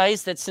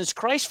realize that since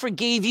Christ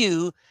forgave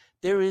you,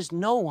 there is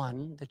no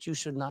one that you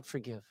should not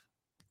forgive.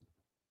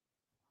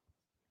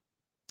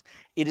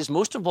 It is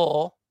most of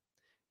all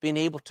being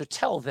able to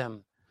tell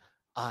them,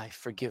 I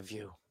forgive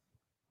you.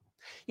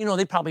 You know,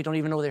 they probably don't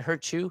even know they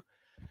hurt you.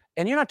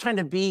 And you're not trying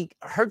to be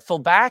hurtful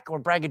back or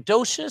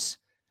braggadocious,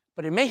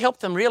 but it may help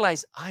them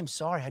realize, I'm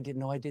sorry, I didn't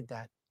know I did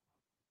that.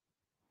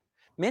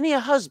 Many a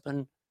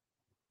husband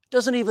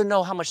doesn't even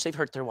know how much they've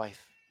hurt their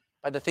wife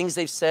by the things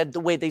they've said, the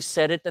way they've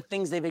said it, the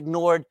things they've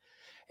ignored.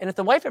 And if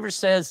the wife ever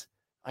says,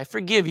 I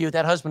forgive you,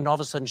 that husband all of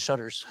a sudden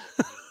shudders.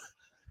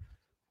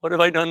 What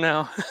have I done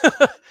now?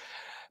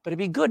 But it'd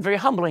be good, very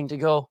humbling to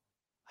go,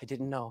 I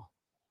didn't know.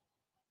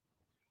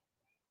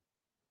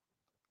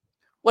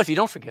 What if you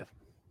don't forgive?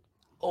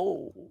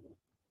 Oh,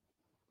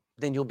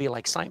 then you'll be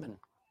like Simon.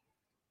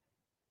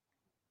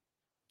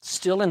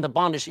 Still in the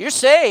bondage. You're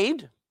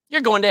saved.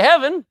 You're going to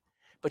heaven,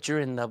 but you're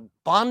in the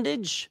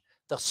bondage,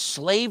 the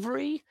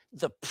slavery,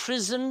 the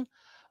prison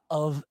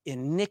of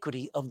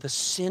iniquity, of the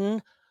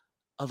sin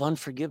of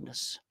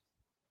unforgiveness.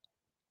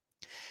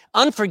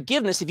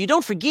 Unforgiveness, if you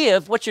don't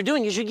forgive, what you're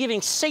doing is you're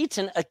giving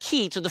Satan a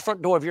key to the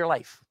front door of your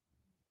life.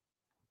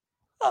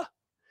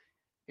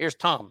 Here's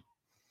Tom.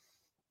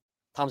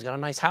 Tom's got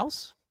a nice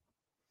house.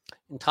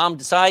 And Tom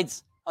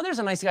decides, oh, there's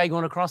a nice guy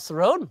going across the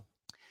road.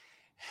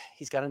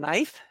 He's got a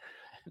knife.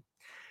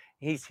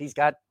 He's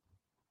got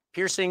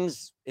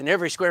piercings in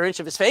every square inch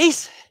of his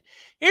face.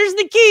 Here's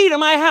the key to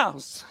my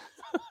house.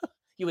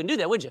 You wouldn't do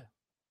that, would you?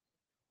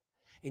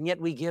 And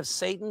yet we give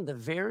Satan the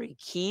very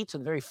key to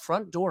the very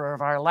front door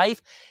of our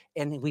life,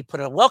 and we put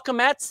a welcome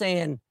mat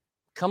saying,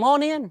 come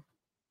on in.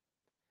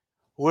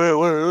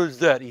 Where is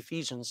that?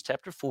 Ephesians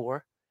chapter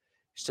 4.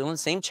 Still in the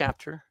same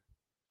chapter.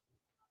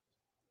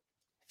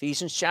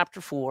 Ephesians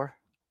chapter 4,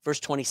 verse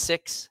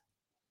 26.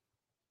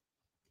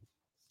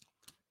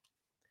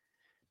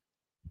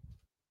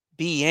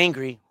 Be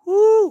angry,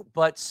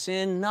 but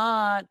sin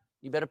not.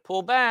 You better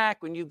pull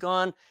back when you've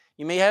gone.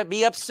 You may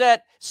be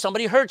upset.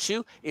 Somebody hurt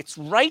you. It's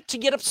right to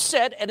get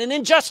upset at an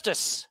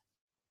injustice.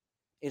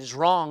 It is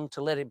wrong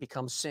to let it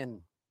become sin.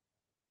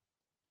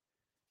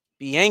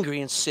 Be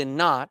angry and sin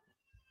not.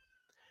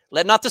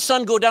 Let not the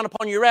sun go down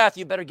upon your wrath.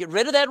 You better get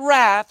rid of that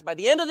wrath by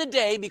the end of the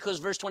day, because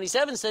verse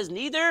 27 says,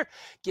 neither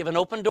give an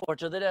open door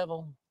to the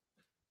devil.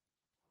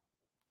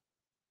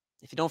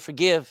 If you don't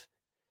forgive,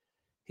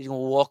 he's going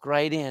to walk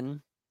right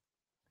in.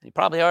 You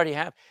probably already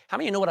have. How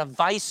many of you know what a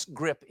vice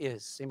grip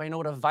is? Anybody know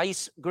what a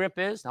vice grip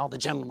is? Now, all the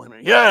gentlemen,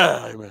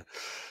 yeah,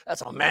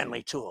 that's a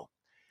manly tool.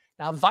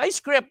 Now,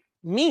 vice grip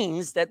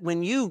means that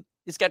when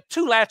it's got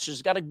two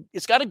latches.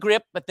 It's got a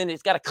grip, but then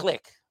it's got a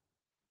click.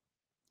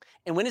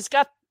 And when it's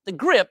got the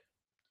grip,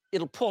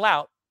 it'll pull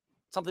out.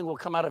 Something will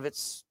come out of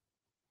its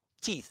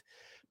teeth.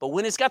 But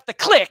when it's got the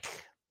click,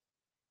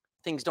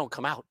 things don't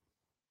come out.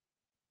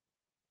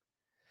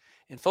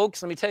 And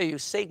folks, let me tell you,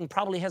 Satan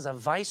probably has a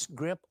vice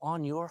grip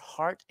on your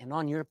heart and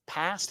on your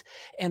past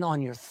and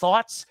on your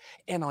thoughts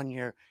and on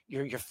your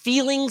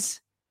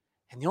feelings.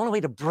 And the only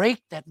way to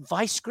break that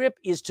vice grip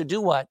is to do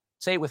what?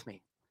 Say it with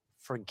me.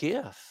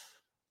 Forgive.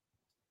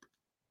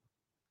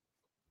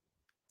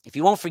 If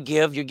you won't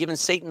forgive, you're giving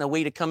Satan a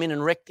way to come in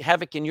and wreak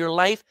havoc in your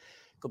life.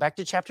 Go back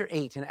to chapter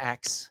 8 in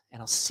Acts,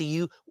 and I'll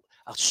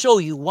show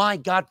you why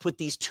God put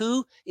these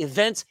two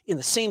events in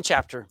the same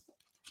chapter.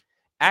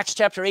 Acts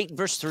chapter 8,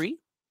 verse 3.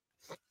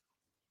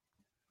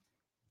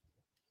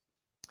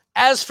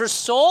 As for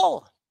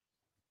Saul,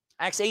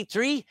 Acts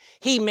 8:3,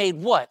 he made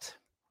what?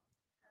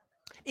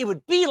 It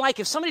would be like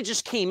if somebody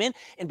just came in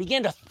and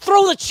began to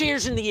throw the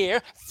chairs in the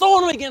air,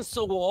 throwing them against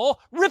the wall,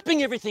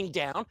 ripping everything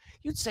down.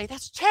 You'd say,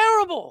 that's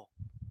terrible.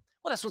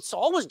 Well, that's what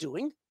Saul was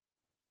doing.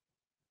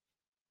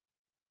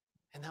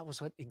 And that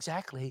was what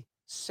exactly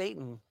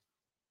Satan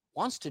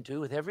wants to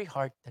do with every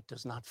heart that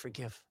does not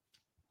forgive.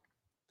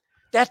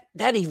 That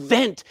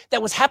event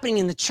that was happening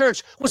in the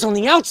church was on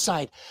the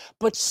outside.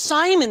 But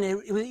Simon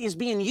is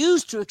being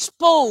used to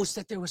expose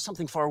that there was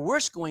something far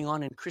worse going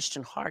on in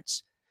Christian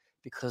hearts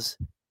because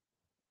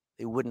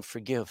they wouldn't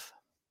forgive.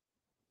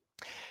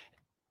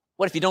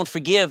 What if you don't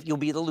forgive? You'll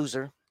be the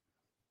loser.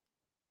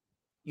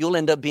 You'll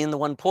end up being the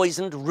one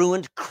poisoned,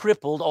 ruined,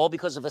 crippled, all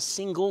because of a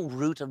single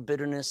root of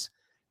bitterness.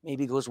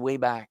 Maybe goes way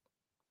back.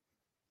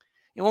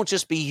 It won't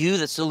just be you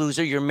that's the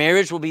loser. Your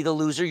marriage will be the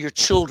loser. Your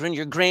children,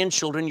 your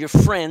grandchildren, your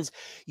friends.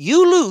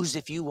 You lose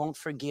if you won't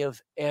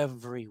forgive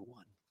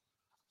everyone.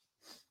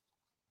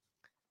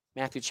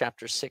 Matthew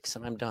chapter 6,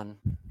 and I'm done.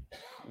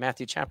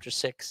 Matthew chapter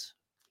 6.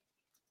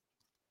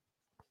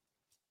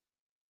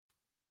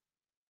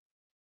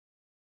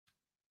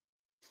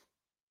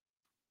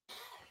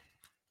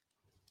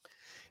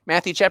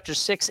 Matthew chapter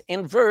 6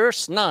 and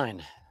verse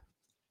 9.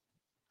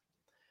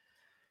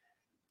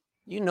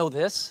 You know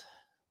this.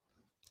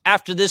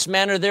 After this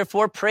manner,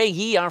 therefore, pray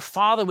ye, our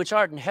Father which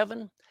art in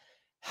heaven,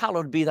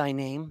 hallowed be thy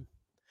name.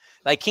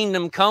 Thy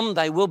kingdom come,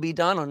 thy will be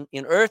done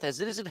in earth as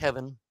it is in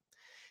heaven.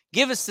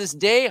 Give us this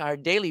day our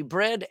daily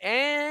bread,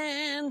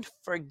 and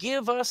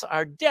forgive us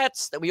our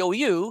debts that we owe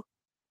you,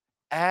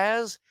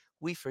 as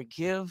we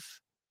forgive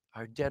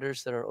our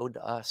debtors that are owed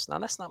to us. Now,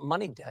 that's not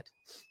money debt.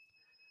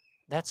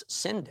 That's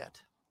sin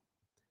debt.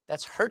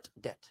 That's hurt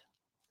debt.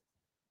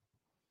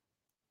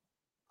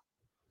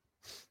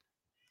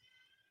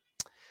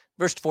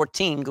 Verse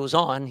 14 goes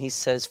on. He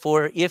says,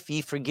 if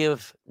ye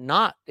forgive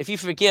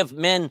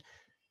men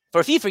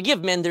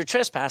their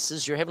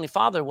trespasses, your heavenly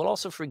Father will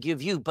also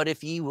forgive you. But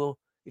if you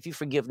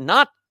forgive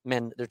not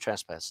men their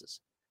trespasses,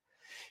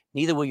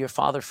 neither will your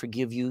Father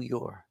forgive you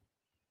your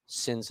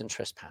sins and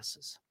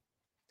trespasses.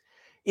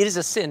 It is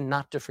a sin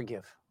not to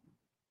forgive.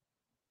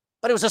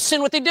 But it was a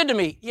sin what they did to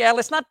me. Yeah,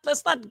 let's not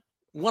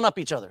one up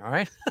each other, all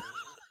right?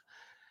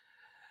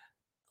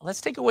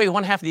 Let's take away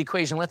one half of the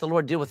equation. Let the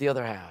Lord deal with the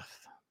other half.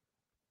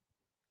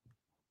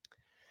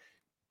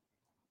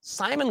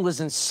 Simon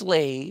was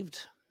enslaved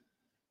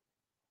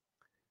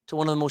to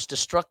one of the most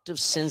destructive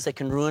sins that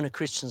can ruin a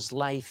Christian's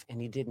life,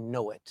 and he didn't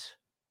know it.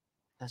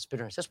 That's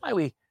bitterness. That's why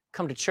we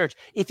come to church.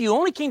 If you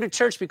only came to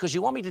church because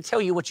you want me to tell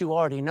you what you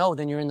already know,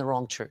 then you're in the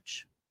wrong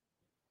church.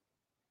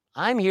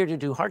 I'm here to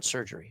do heart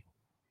surgery.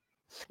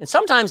 And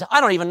sometimes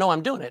I don't even know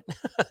I'm doing it.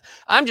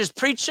 I'm just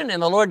preaching,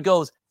 and the Lord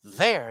goes,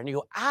 there. And you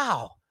go,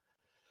 ow.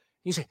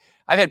 You say,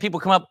 I've had people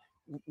come up,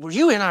 were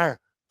you in our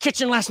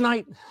kitchen last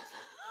night?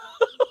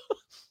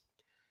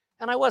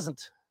 And I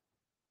wasn't.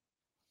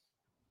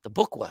 The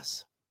book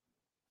was.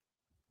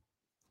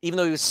 Even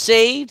though he was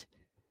saved,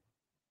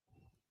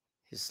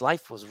 his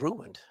life was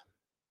ruined.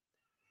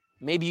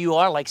 Maybe you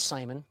are like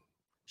Simon,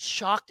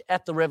 shocked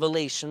at the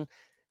revelation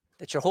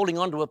that you're holding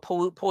on to a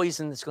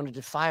poison that's going to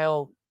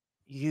defile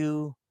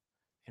you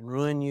and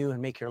ruin you and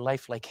make your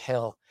life like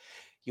hell.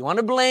 You want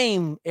to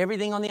blame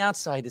everything on the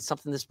outside. It's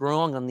something that's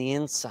wrong on the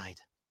inside.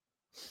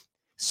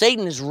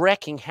 Satan is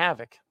wreaking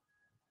havoc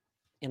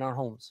in our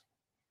homes.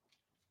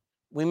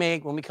 When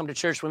we come to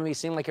church, we may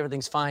seem like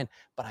everything's fine,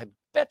 but I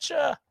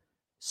betcha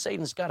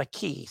Satan's got a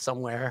key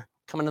somewhere,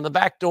 coming in the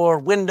back door,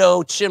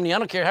 window, chimney. I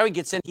don't care how he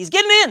gets in. He's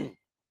getting in.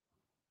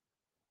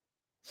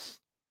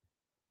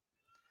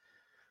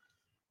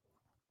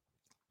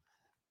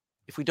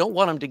 If we don't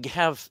want him to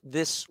have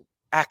this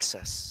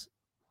access,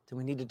 then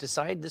we need to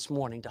decide this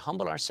morning to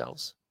humble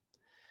ourselves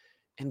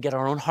and get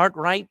our own heart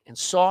right and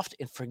soft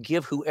and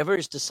forgive whoever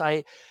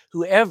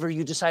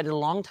you decided a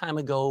long time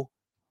ago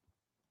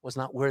was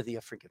not worthy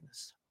of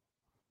forgiveness.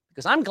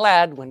 Because I'm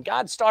glad when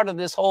God started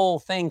this whole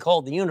thing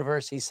called the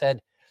universe, he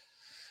said,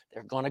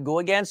 they're going to go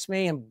against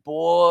me, and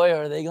boy,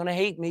 are they going to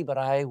hate me, but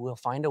I will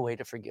find a way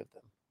to forgive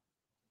them.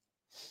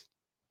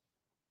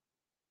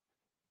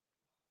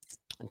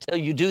 Until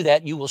you do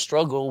that, you will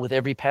struggle with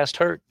every past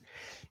hurt.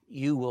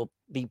 You will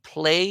be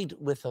plagued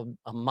with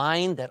a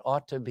mind that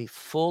ought to be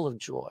full of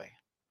joy.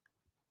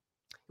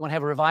 You want to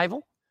have a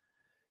revival?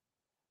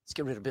 Let's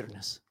get rid of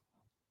bitterness.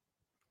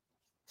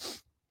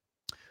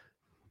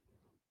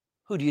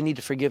 Who do you need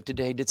to forgive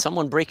today? Did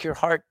someone break your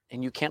heart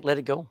and you can't let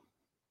it go?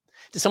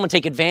 Did someone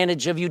take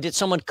advantage of you? Did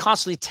someone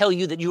constantly tell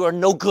you that you are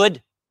no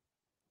good?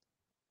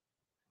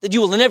 That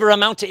you will never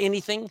amount to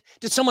anything?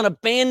 Did someone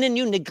abandon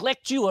you,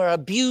 neglect you, or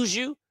abuse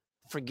you?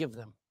 Forgive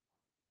them.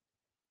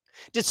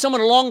 Did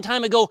someone a long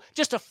time ago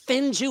just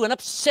offend you and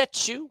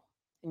upset you,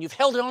 and you've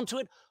held on to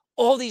it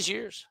all these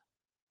years?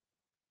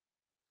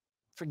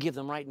 Forgive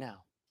them right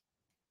now.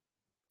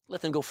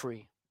 Let them go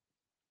free.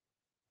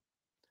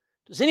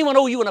 Does anyone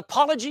owe you an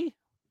apology?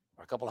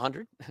 Or a couple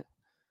hundred?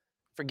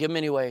 Forgive them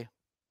anyway.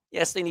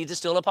 Yes, they need to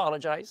still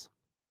apologize.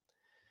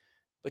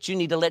 But you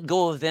need to let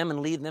go of them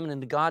and leave them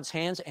into God's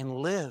hands and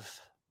live.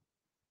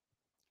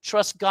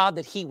 Trust God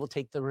that he will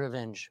take the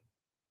revenge.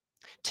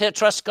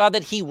 Trust God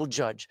that he will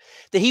judge,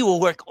 that he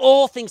will work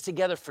all things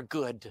together for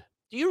good.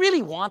 Do you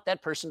really want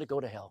that person to go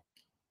to hell?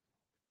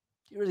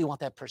 Do you really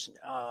want that person?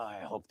 Oh, I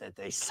hope that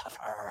they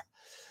suffer.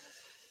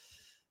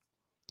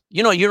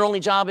 You know, your only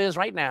job is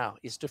right now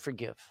is to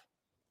forgive.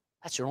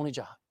 That's your only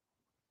job.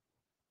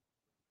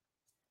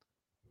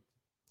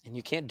 And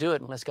you can't do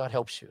it unless God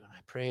helps you. And I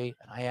pray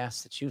and I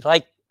ask that you,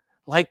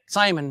 like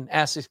Simon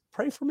asks,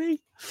 pray for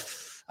me.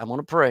 I want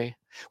to pray.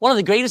 One of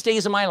the greatest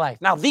days of my life.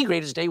 Now, the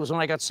greatest day was when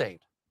I got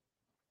saved.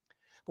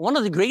 But one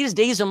of the greatest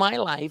days of my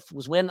life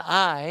was when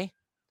I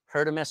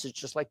heard a message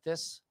just like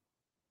this.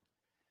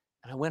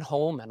 And I went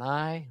home and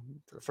I,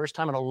 for the first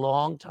time in a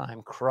long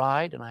time,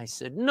 cried. And I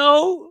said,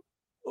 no,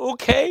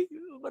 okay,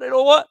 but I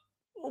know what?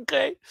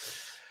 Okay.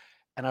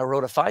 And I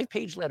wrote a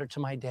 5-page letter to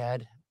my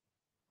dad.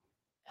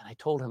 And I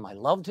told him I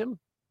loved him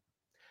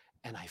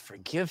and I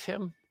forgive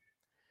him.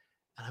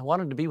 And I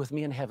wanted to be with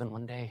me in heaven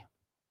one day.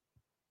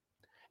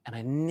 And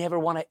I never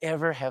want to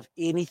ever have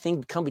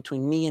anything come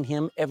between me and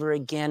him ever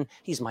again.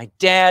 He's my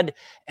dad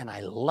and I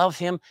love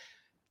him.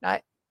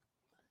 It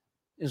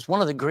was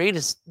one of the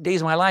greatest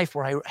days of my life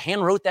where I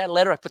hand wrote that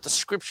letter. I put the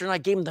scripture and I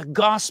gave him the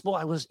gospel.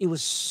 It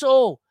was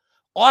so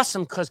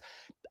awesome because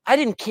I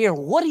didn't care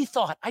what he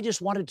thought. I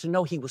just wanted to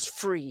know he was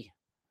free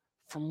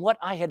from what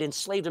I had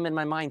enslaved him in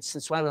my mind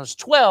since when I was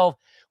 12.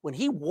 When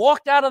he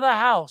walked out of the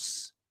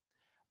house,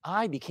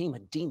 I became a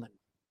demon.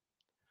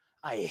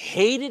 I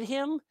hated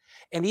him.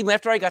 And even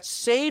after I got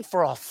saved,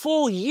 for a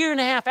full year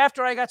and a half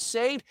after I got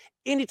saved,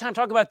 anytime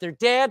talk about their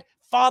dad,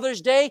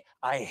 Father's Day,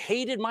 I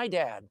hated my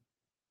dad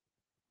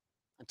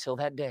until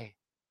that day.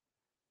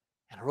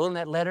 And I wrote him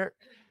that letter,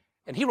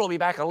 and he wrote me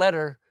back a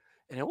letter,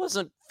 and it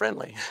wasn't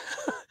friendly.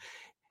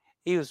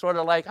 He was sort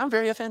of like, I'm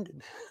very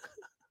offended.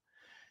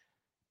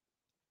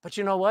 But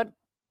you know what?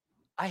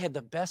 I had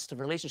the best of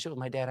relationship with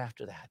my dad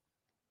after that.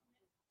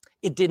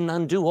 It didn't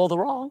undo all the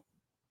wrong.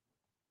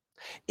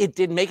 It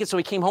didn't make it so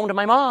he came home to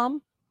my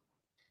mom.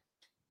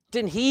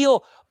 Didn't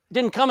heal,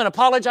 didn't come and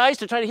apologize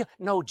to try to heal.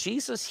 No,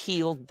 Jesus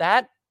healed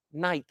that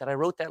night that I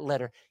wrote that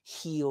letter,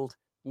 healed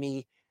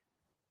me.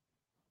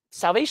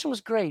 Salvation was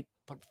great,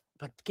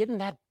 but getting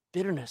that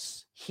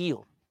bitterness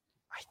healed,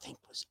 I think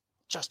was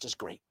just as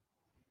great.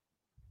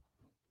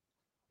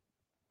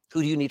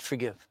 Who do you need to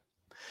forgive?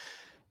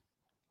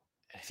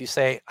 If you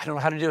say, I don't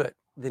know how to do it,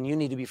 then you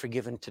need to be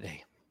forgiven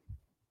today.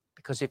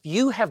 Because if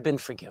you have been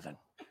forgiven,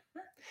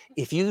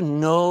 if you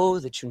know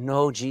that you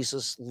know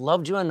Jesus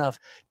loved you enough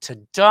to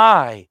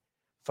die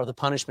for the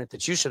punishment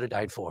that you should have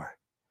died for,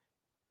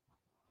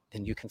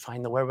 then you can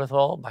find the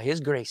wherewithal by his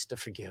grace to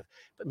forgive.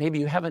 But maybe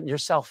you haven't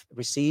yourself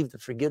received the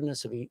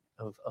forgiveness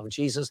of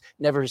Jesus,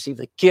 never received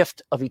the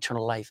gift of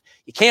eternal life.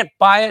 You can't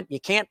buy it. You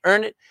can't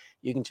earn it.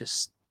 You can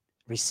just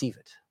receive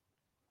it.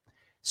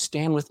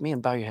 Stand with me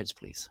and bow your heads,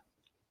 please.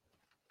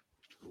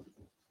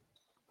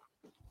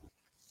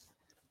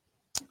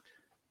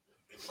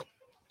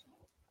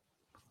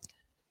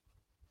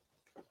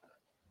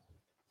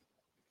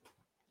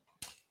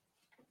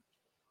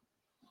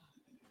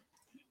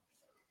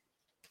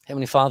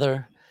 Heavenly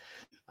Father,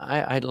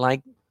 I'd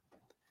like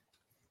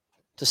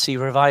to see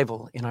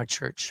revival in our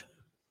church.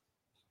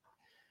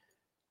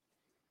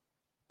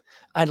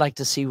 I'd like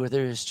to see where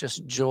there is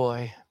just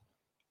joy,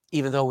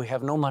 even though we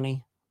have no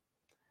money,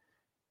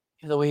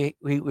 even though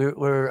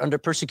we're under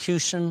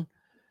persecution,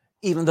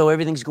 even though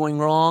everything's going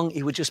wrong.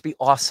 It would just be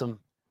awesome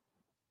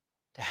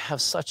to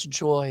have such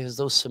joy as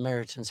those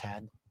Samaritans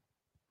had.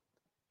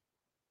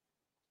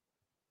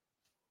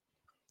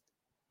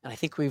 And I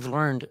think we've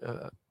learned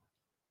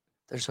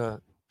there's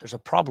a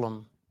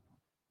problem,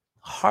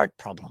 a heart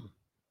problem,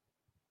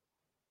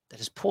 that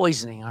is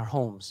poisoning our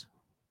homes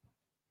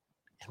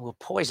and will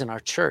poison our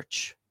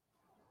church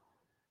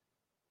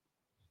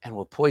and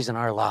will poison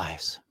our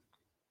lives.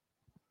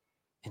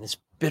 And it's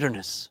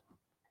bitterness,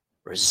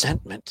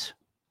 resentment,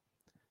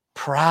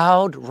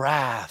 proud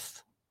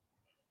wrath,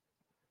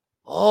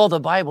 all the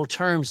Bible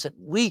terms that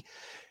we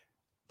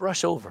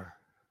brush over.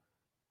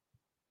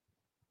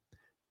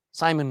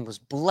 Simon was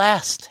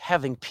blessed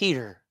having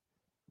Peter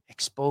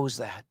expose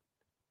that.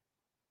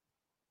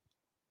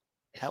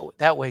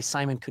 That way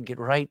Simon could get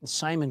right and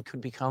Simon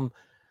could become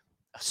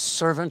a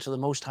servant of the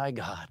Most High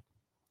God.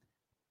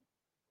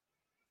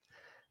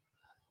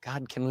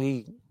 God, can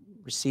we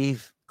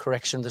receive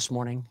correction this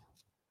morning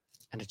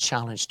and a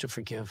challenge to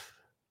forgive?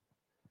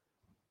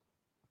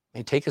 It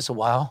may take us a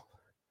while.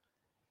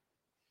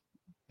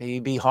 May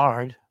be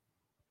hard,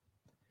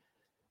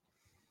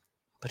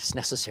 but it's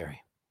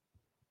necessary.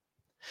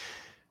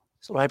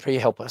 So Lord, I pray you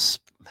help us.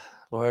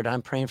 Lord,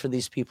 I'm praying for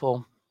these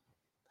people.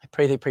 I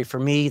pray they pray for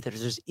me, that if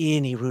there's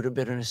any root of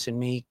bitterness in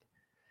me,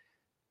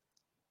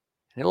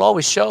 and it'll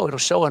always show. It'll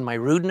show in my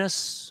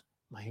rudeness,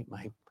 my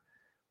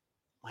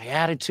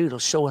attitude. It'll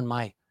show in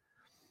my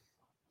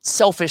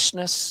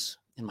selfishness,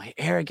 in my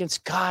arrogance.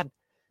 God,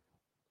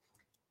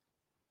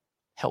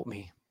 help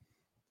me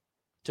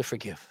to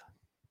forgive.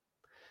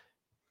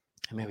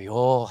 And may we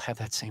all have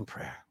that same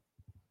prayer.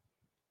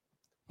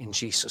 In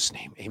Jesus'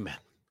 name, amen.